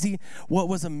crazy what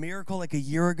was a miracle like a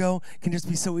year ago can just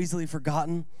be so easily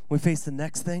forgotten when we face the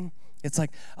next thing? It's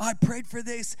like, oh, I prayed for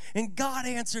this, and God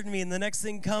answered me, and the next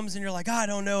thing comes, and you're like, I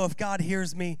don't know if God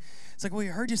hears me. It's like, well, we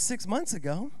heard you 6 months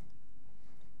ago.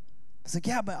 It's like,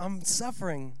 yeah, but I'm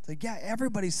suffering. It's like, yeah,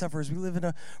 everybody suffers. We live in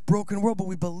a broken world, but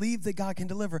we believe that God can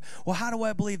deliver. Well, how do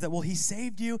I believe that? Well, he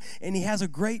saved you, and he has a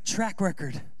great track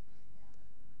record.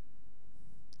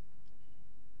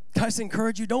 Can I just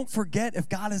encourage you, don't forget if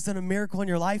God has done a miracle in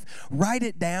your life. Write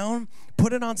it down.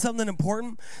 Put it on something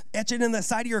important. Etch it in the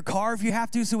side of your car if you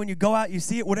have to, so when you go out, you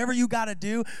see it. Whatever you got to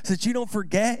do so that you don't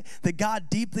forget that God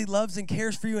deeply loves and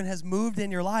cares for you and has moved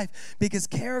in your life, because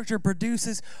character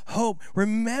produces hope.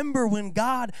 Remember when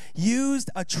God used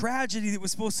a tragedy that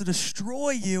was supposed to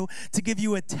destroy you to give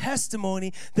you a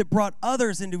testimony that brought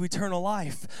others into eternal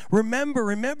life.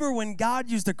 Remember when God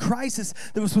used a crisis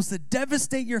that was supposed to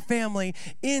devastate your family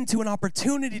into an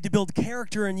opportunity to build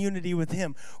character and unity with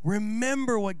Him.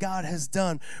 Remember what God has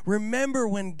done. Remember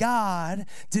when God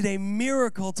did a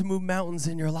miracle to move mountains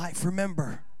in your life.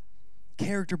 Remember,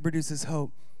 character produces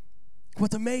hope.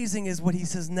 What's amazing is what he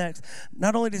says next.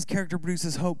 Not only does character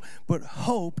produce hope, but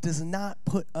hope does not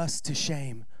put us to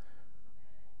shame.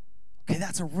 Okay,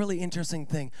 that's a really interesting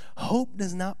thing. Hope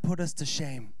does not put us to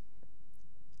shame.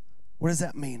 What does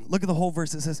that mean? Look at the whole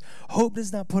verse. It says, hope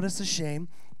does not put us to shame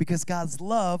because God's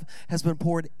love has been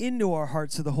poured into our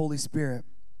hearts through the Holy Spirit.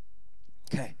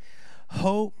 Okay,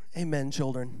 hope, amen,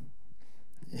 children.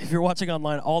 If you're watching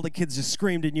online, all the kids just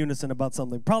screamed in unison about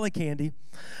something. Probably candy.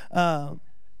 It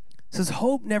says,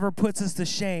 hope never puts us to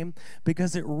shame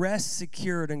because it rests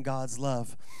secured in God's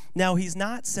love. Now, he's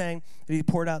not saying that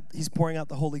he's pouring out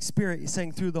the Holy Spirit. He's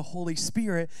saying through the Holy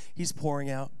Spirit, he's pouring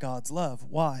out God's love.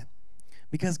 Why?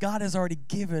 Because God has already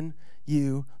given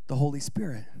you the Holy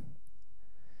Spirit.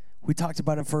 We talked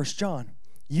about in 1 John.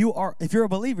 If you're a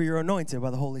believer, you're anointed by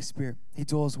the Holy Spirit. He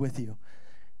dwells with you.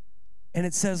 And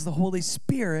it says the Holy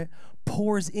Spirit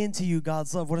pours into you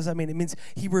God's love. What does that mean? It means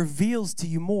he reveals to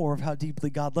you more of how deeply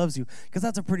God loves you. Because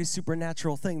that's a pretty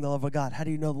supernatural thing, the love of God. How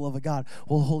do you know the love of God?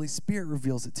 Well, the Holy Spirit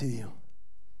reveals it to you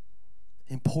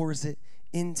and pours it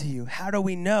into you. How do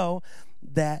we know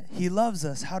that he loves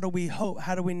us? How do we hope?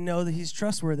 How do we know that he's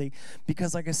trustworthy?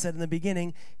 Because like I said in the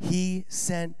beginning, he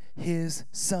sent his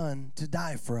son to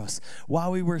die for us.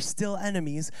 While we were still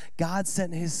enemies, God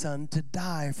sent his son to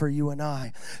die for you and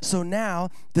I. So now,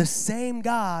 the same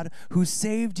God who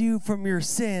saved you from your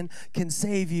sin can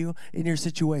save you in your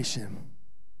situation.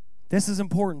 This is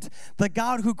important. The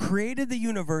God who created the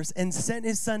universe and sent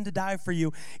his son to die for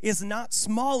you is not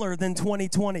smaller than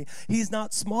 2020. He's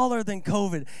not smaller than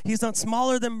COVID. He's not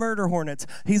smaller than murder hornets.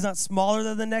 He's not smaller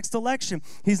than the next election.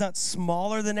 He's not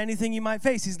smaller than anything you might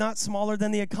face. He's not smaller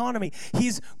than the economy.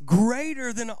 He's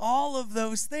greater than all of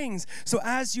those things. So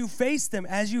as you face them,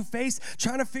 as you face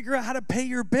trying to figure out how to pay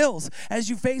your bills, as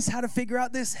you face how to figure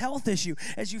out this health issue,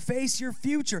 as you face your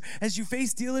future, as you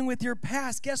face dealing with your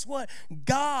past, guess what?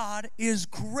 God is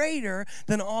greater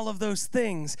than all of those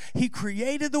things. He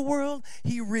created the world,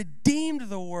 he redeemed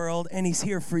the world, and he's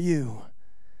here for you.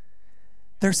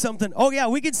 There's something, oh yeah,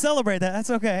 we can celebrate that. That's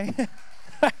okay.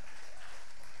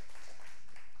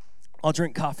 I'll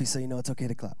drink coffee so you know it's okay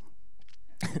to clap.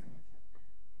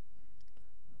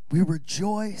 We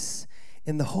rejoice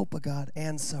in the hope of God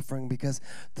and suffering because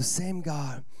the same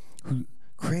God who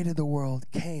created the world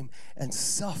came and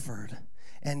suffered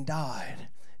and died,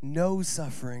 knows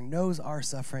suffering, knows our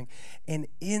suffering, and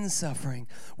in suffering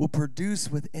will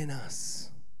produce within us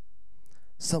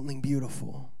something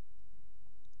beautiful,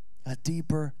 a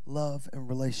deeper love and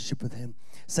relationship with him.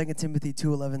 2 Timothy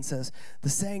 2:11 says, the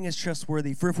saying is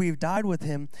trustworthy, for if we have died with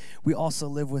him, we also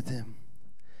live with him.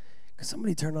 Because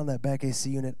somebody turned on that back AC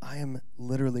unit. I am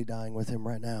literally dying with him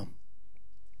right now.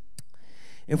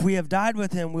 If we have died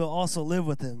with him, we'll also live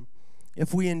with him.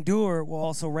 If we endure, we'll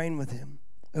also reign with him.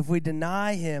 If we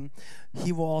deny him,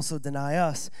 he will also deny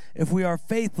us. If we are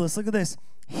faithless, look at this,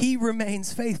 he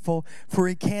remains faithful, for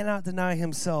he cannot deny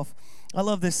himself. I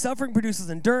love this. Suffering produces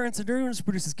endurance. Endurance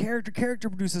produces character. Character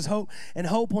produces hope. And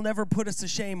hope will never put us to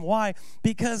shame. Why?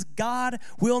 Because God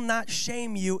will not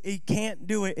shame you. He can't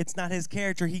do it. It's not his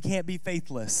character. He can't be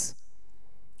faithless.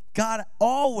 God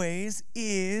always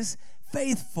is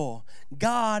faithful.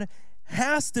 God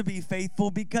has to be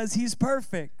faithful because he's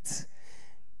perfect.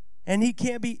 And he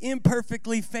can't be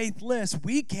imperfectly faithless.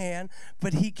 We can,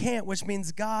 but he can't, which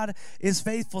means God is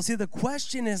faithful. See, the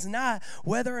question is not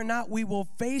whether or not we will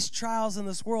face trials in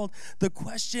this world. The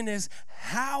question is,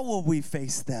 how will we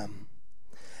face them?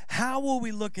 How will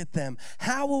we look at them?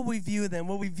 How will we view them?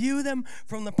 Will we view them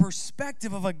from the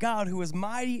perspective of a God who is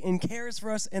mighty and cares for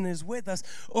us and is with us?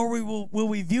 Or will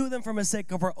we view them from a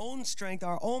sake of our own strength,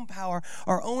 our own power,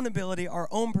 our own ability, our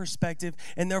own perspective,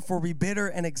 and therefore be bitter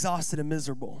and exhausted and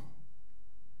miserable?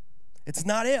 It's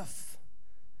not if,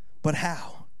 but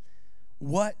how.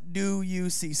 What do you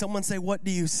see? Someone say, what do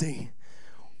you see?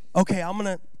 Okay,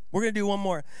 we're gonna do one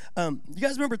more. You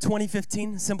guys remember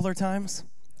 2015, Simpler Times,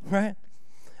 right?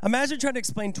 Imagine trying to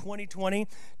explain 2020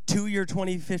 to your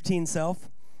 2015 self.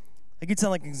 Like you'd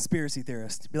sound like a conspiracy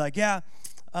theorist. Be like, yeah,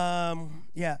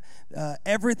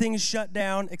 Everything's shut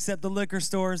down except the liquor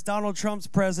stores. Donald Trump's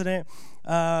president.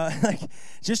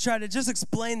 Just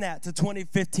explain that to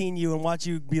 2015 you and watch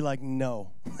you be like,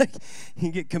 no.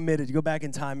 You get committed. You go back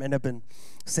in time, end up in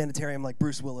sanitarium like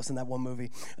Bruce Willis in that one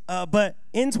movie. But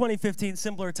in 2015,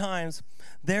 simpler times,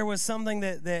 there was something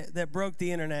that broke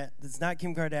the internet. That's not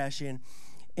Kim Kardashian.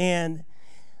 And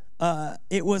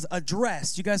it was a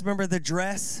dress. You guys remember the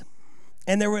dress?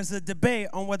 And there was a debate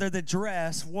on whether the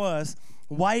dress was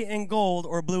white and gold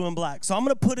or blue and black. So I'm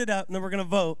going to put it up, and then we're going to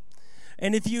vote.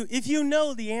 And if you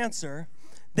know the answer,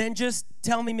 then just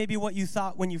tell me maybe what you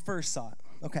thought when you first saw it.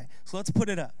 Okay, so let's put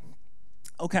it up.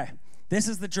 Okay, this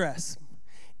is the dress.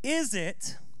 Is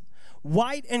it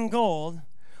white and gold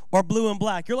or blue and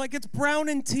black? You're like, it's brown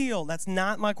and teal. That's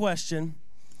not my question.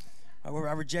 I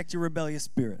reject your rebellious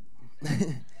spirit.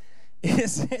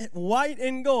 Is it white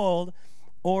and gold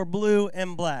or blue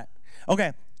and black?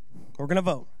 Okay, we're going to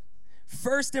vote.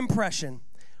 First impression,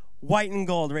 white and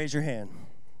gold. Raise your hand.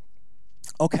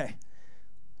 Okay.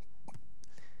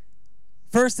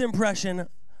 First impression,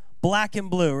 black and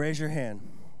blue. Raise your hand.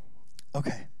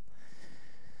 Okay.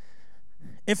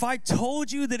 If I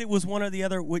told you that it was one or the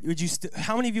other, would you?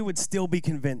 How many of you would still be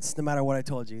convinced, no matter what I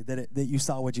told you, that you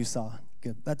saw what you saw?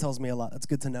 Good. That tells me a lot. That's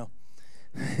good to know.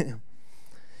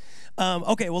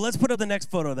 Okay, well, let's put up the next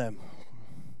photo then.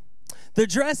 The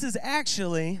dress is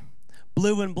actually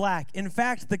blue and black. In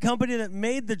fact, the company that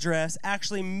made the dress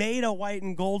actually made a white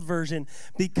and gold version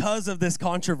because of this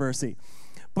controversy.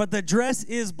 But the dress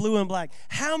is blue and black.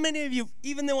 How many of you,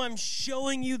 even though I'm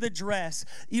showing you the dress,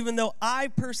 even though I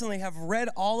personally have read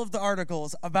all of the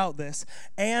articles about this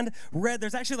and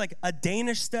there's actually like a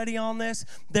Danish study on this.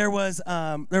 There was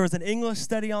an English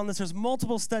study on this. There's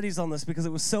multiple studies on this because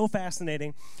it was so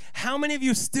fascinating. How many of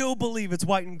you still believe it's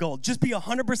white and gold? Just be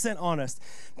 100% honest.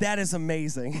 That is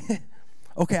amazing.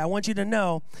 Okay, I want you to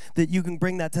know that you can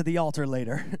bring that to the altar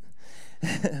later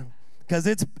because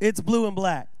it's blue and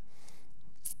black.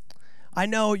 I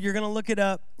know you're going to look it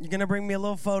up. You're going to bring me a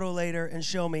little photo later and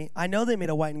show me. I know they made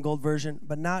a white and gold version,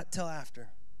 but not till after.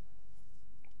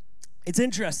 It's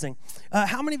interesting.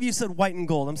 How many of you said white and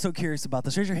gold? I'm so curious about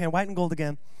this. Raise your hand. White and gold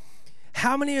again.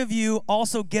 How many of you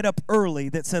also get up early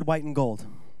that said white and gold?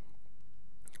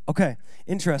 Okay,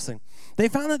 interesting. They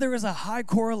found that there was a high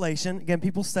correlation, again,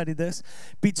 people studied this,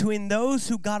 between those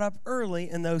who got up early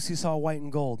and those who saw white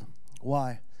and gold.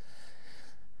 Why?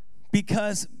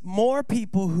 Because more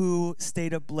people who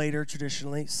stayed up later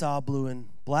traditionally saw blue and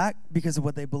black because of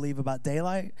what they believe about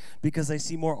daylight, because they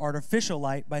see more artificial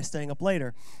light by staying up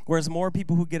later. Whereas more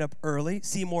people who get up early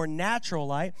see more natural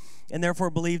light and therefore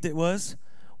believed it was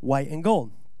white and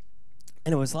gold.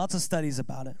 And there was lots of studies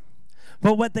about it.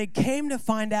 But what they came to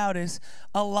find out is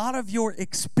a lot of your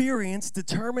experience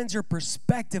determines your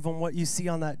perspective on what you see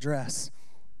on that dress.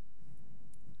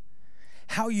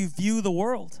 How you view the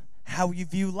world. How you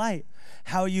view light,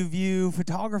 how you view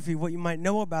photography, what you might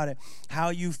know about it, how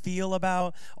you feel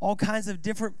about all kinds of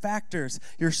different factors,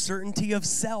 your certainty of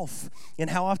self, and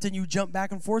how often you jump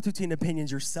back and forth between opinions,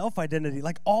 your self-identity.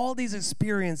 Like all these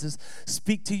experiences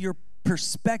speak to your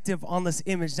perspective on this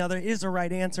image. Now, there is a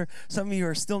right answer. Some of you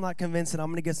are still not convinced, and I'm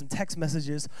going to get some text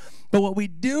messages. But what we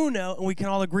do know, and we can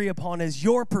all agree upon, is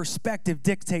your perspective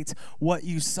dictates what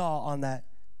you saw on that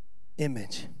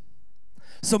image.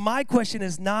 So my question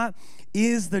is not,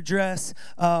 is the dress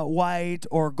white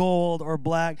or gold or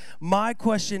black? My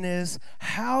question is,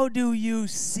 how do you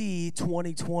see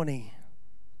 2020?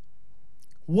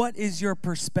 What is your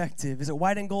perspective? Is it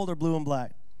white and gold or blue and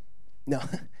black? No.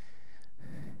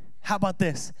 How about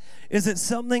this? Is it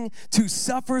something to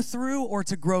suffer through or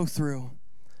to grow through?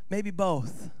 Maybe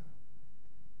both.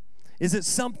 Is it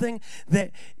something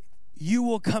that you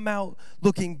will come out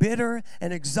looking bitter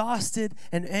and exhausted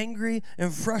and angry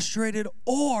and frustrated?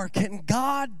 Or can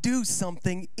God do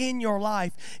something in your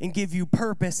life and give you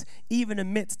purpose even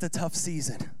amidst a tough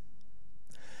season?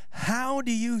 How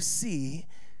do you see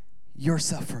your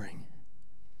suffering?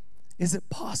 Is it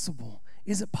possible?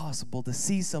 Is it possible to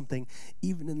see something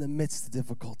even in the midst of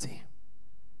difficulty?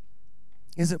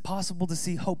 Is it possible to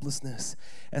see hopelessness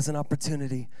as an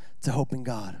opportunity to hope in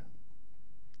God?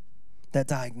 That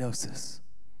diagnosis,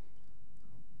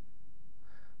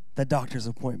 that doctor's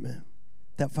appointment,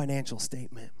 that financial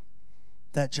statement,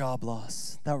 that job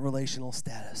loss, that relational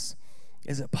status.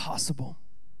 Is it possible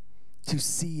to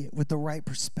see it with the right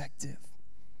perspective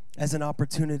as an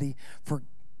opportunity for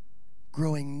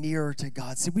growing nearer to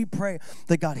God. See, we pray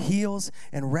that God heals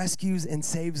and rescues and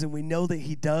saves, and we know that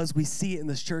he does. We see it in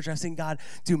this church. I've seen God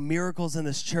do miracles in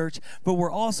this church, but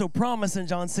we're also promised in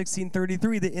John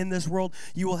 16:33 that in this world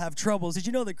you will have troubles. Did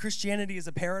you know that Christianity is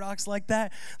a paradox like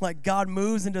that? Like God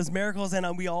moves and does miracles,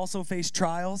 and we also face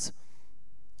trials.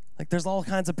 Like there's all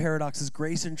kinds of paradoxes.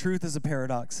 Grace and truth is a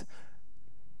paradox.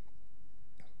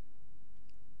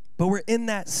 But we're in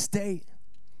that state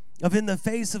of, in the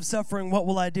face of suffering, what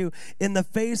will I do? In the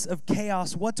face of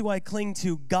chaos, what do I cling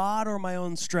to, God or my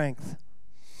own strength?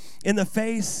 In the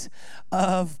face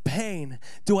of pain,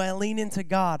 do I lean into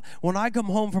God? When I come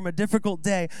home from a difficult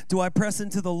day, do I press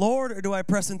into the Lord or do I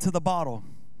press into the bottle?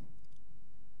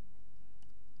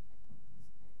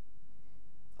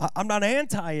 I'm not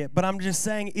anti it, but I'm just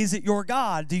saying, is it your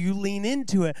God? Do you lean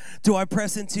into it? Do I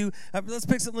press into, let's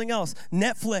pick something else,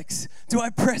 Netflix? Do I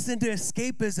press into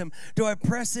escapism? Do I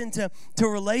press into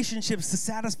relationships to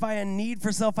satisfy a need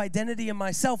for self-identity in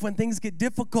myself when things get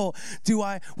difficult?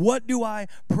 What do I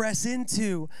press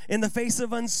into in the face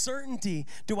of uncertainty?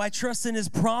 Do I trust in his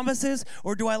promises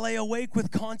or do I lay awake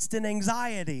with constant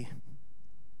anxiety?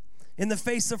 In the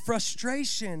face of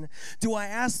frustration, do I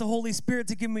ask the Holy Spirit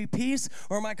to give me peace,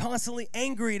 or am I constantly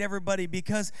angry at everybody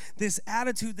because this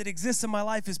attitude that exists in my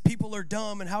life is people are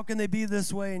dumb and how can they be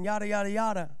this way and yada, yada,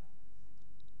 yada?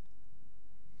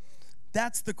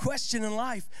 That's the question in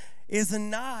life, is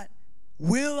not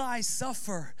will I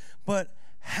suffer, but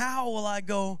how will I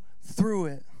go through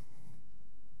it?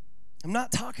 I'm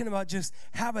not talking about just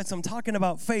habits, I'm talking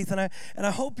about faith, and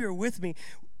I hope you're with me.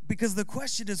 Because the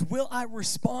question is, will I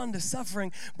respond to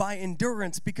suffering by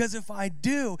endurance? Because if I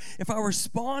do, if I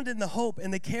respond in the hope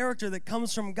and the character that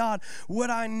comes from God, what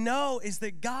I know is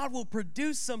that God will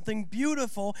produce something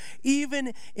beautiful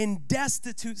even in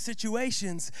destitute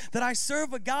situations. That I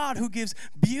serve a God who gives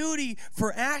beauty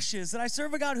for ashes. That I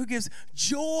serve a God who gives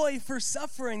joy for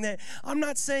suffering. That I'm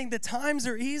not saying the times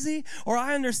are easy or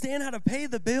I understand how to pay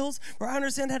the bills or I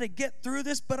understand how to get through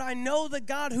this, but I know the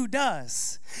God who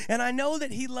does. And I know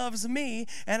that he loves me,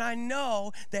 and I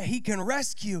know that he can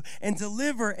rescue and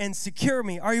deliver and secure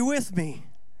me. Are you with me?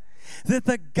 That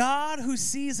the God who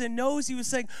sees and knows you is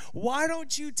saying, why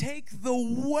don't you take the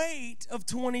weight of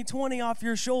 2020 off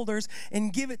your shoulders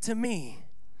and give it to me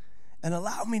and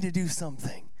allow me to do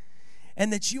something?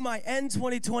 And that you might end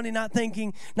 2020 not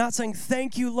saying,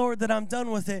 thank you, Lord, that I'm done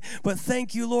with it, but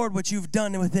thank you, Lord, what you've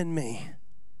done within me.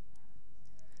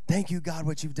 Thank you, God,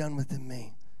 what you've done within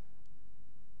me.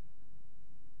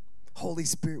 Holy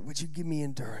Spirit, would you give me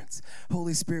endurance?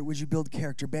 Holy Spirit, would you build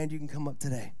character? Band, you can come up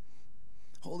today.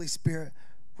 Holy Spirit,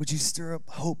 would you stir up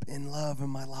hope and love in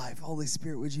my life? Holy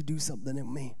Spirit, would you do something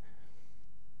in me?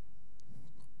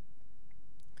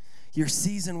 Your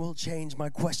season will change. My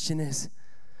question is,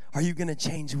 are you going to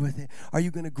change with it? Are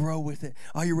you going to grow with it?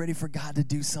 Are you ready for God to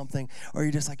do something? Or are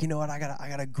you just like, you know what, I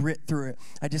gotta grit through it.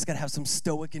 I just got to have some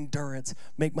stoic endurance,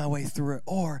 make my way through it.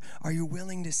 Or are you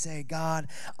willing to say, God,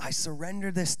 I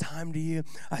surrender this time to you.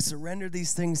 I surrender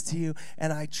these things to you,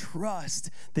 and I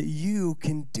trust that you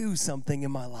can do something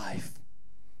in my life.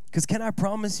 Because can I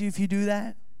promise you, if you do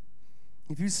that,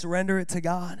 if you surrender it to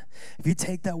God, if you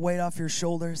take that weight off your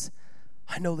shoulders,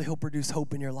 I know that he'll produce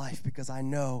hope in your life because I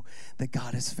know that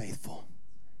God is faithful.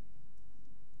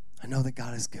 I know that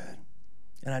God is good.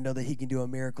 And I know that he can do a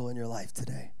miracle in your life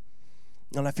today.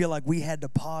 And I feel like we had to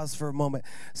pause for a moment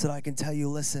so that I can tell you,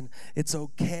 listen, it's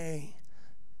okay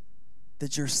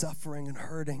that you're suffering and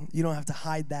hurting. You don't have to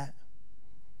hide that.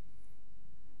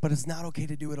 But it's not okay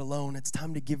to do it alone. It's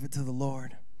time to give it to the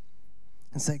Lord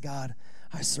and say, God,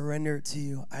 I surrender it to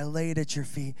you. I lay it at your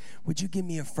feet. Would you give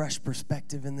me a fresh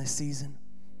perspective in this season?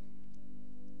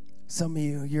 Some of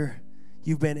you,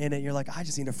 you've been in it. You're like, I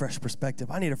just need a fresh perspective.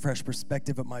 I need a fresh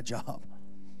perspective at my job.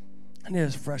 I need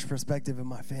a fresh perspective in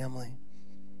my family.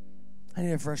 I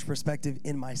need a fresh perspective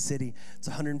in my city. It's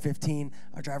 115.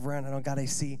 I drive around. I don't got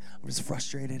AC. I'm just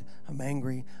frustrated. I'm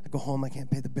angry. I go home. I can't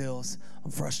pay the bills.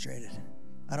 I'm frustrated.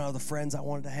 I don't have the friends I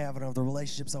wanted to have. I don't have the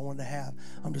relationships I wanted to have.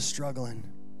 I'm just struggling.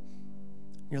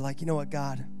 You're like, you know what,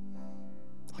 God?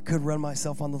 I could run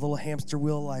myself on the little hamster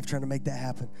wheel of life trying to make that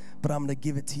happen, but I'm going to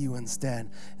give it to you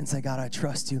instead and say, God, I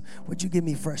trust you. Would you give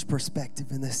me fresh perspective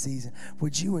in this season?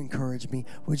 Would you encourage me?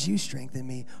 Would you strengthen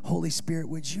me? Holy Spirit,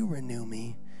 would you renew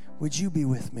me? Would you be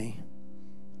with me?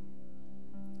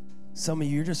 Some of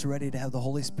you are just ready to have the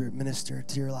Holy Spirit minister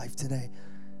to your life today.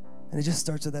 And it just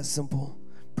starts with that simple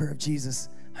prayer of Jesus,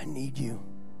 I need you.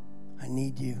 I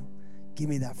need you. Give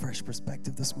me that fresh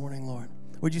perspective this morning, Lord.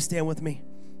 Would you stand with me?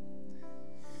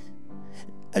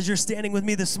 As you're standing with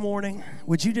me this morning,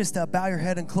 would you just bow your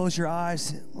head and close your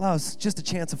eyes? Allow us just a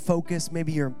chance of focus.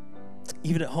 Maybe you're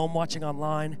even at home watching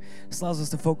online. This allows us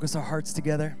to focus our hearts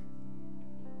together.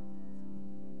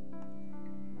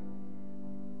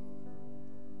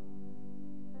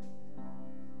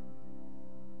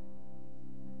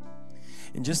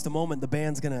 In just a moment, the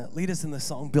band's going to lead us in the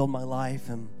song, Build My Life.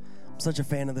 And I'm such a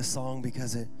fan of this song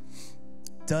because it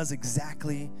does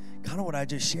exactly kind of what I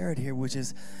just shared here, which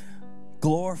is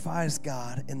glorifies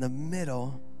God in the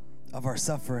middle of our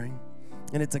suffering.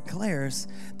 And it declares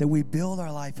that we build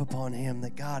our life upon Him,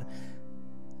 that God,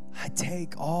 I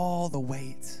take all the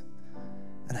weight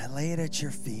and I lay it at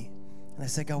your feet. And I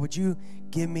say, God, would you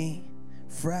give me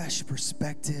fresh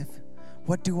perspective?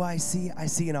 What do I see? I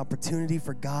see an opportunity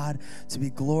for God to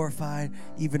be glorified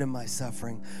even in my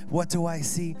suffering. What do I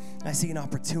see? I see an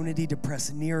opportunity to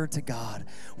press nearer to God.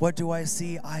 What do I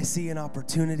see? I see an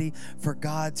opportunity for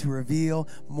God to reveal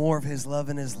more of His love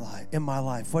in my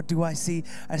life. What do I see?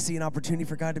 I see an opportunity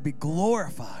for God to be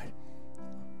glorified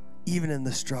even in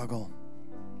the struggle.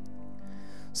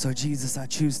 So Jesus, I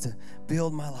choose to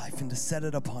build my life and to set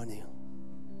it upon you.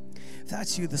 If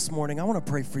that's you this morning, I want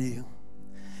to pray for you.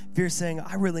 If you're saying,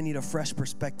 I really need a fresh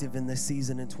perspective in this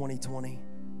season in 2020.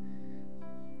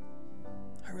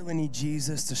 I really need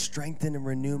Jesus to strengthen and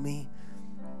renew me.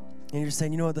 And you're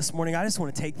saying, you know what, this morning, I just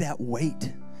want to take that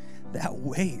weight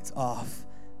off.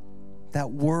 That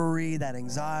worry, that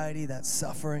anxiety, that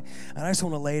suffering. And I just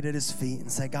want to lay it at His feet and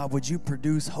say, God, would you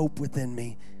produce hope within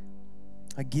me?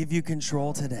 I give you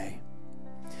control today.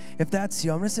 If that's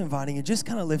you, I'm just inviting you, just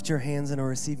kind of lift your hands in a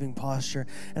receiving posture,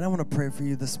 and I want to pray for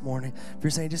you this morning. If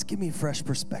you're saying, just give me fresh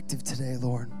perspective today,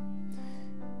 Lord.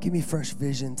 Give me fresh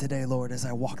vision today, Lord, as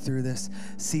I walk through this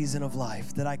season of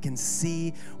life, that I can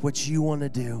see what you want to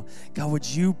do. God, would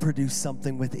you produce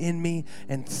something within me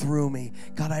and through me?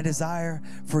 God, I desire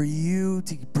for you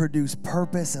to produce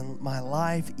purpose in my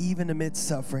life, even amidst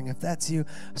suffering. If that's you,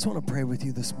 I just want to pray with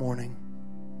you this morning.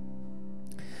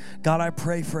 God, I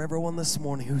pray for everyone this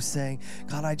morning who's saying,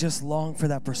 God, I just long for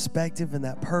that perspective and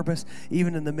that purpose,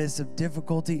 even in the midst of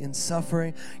difficulty and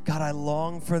suffering. God, I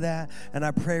long for that, and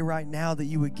I pray right now that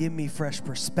you would give me fresh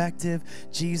perspective.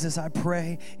 Jesus, I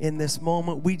pray in this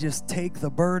moment we just take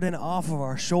the burden off of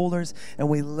our shoulders and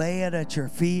we lay it at your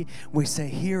feet. We say,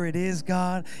 here it is,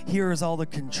 God. Here is all the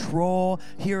control.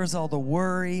 Here is all the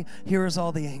worry. Here is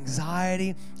all the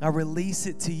anxiety. I release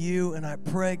it to you, and I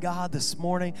pray, God, this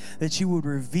morning that you would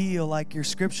reveal, like your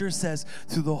scripture says,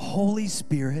 through the Holy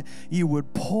Spirit, you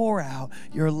would pour out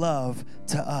your love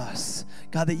to us.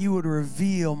 God, that you would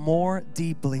reveal more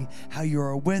deeply how you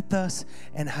are with us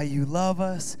and how you love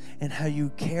us and how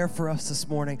you care for us this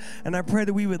morning. And I pray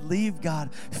that we would leave,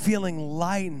 God, feeling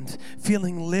lightened,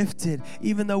 feeling lifted,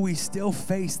 even though we still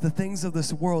face the things of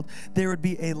this world. There would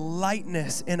be a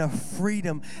lightness and a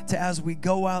freedom to as we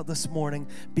go out this morning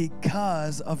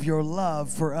because of your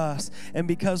love for us and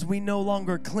because we no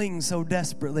longer cling so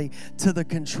desperately to the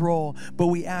control, but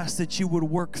we ask that you would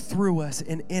work through us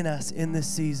and in us in this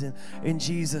season. In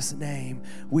Jesus' name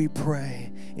we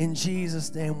pray. In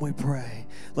Jesus' name we pray.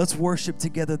 Let's worship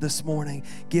together this morning.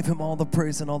 Give Him all the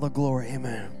praise and all the glory.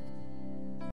 Amen.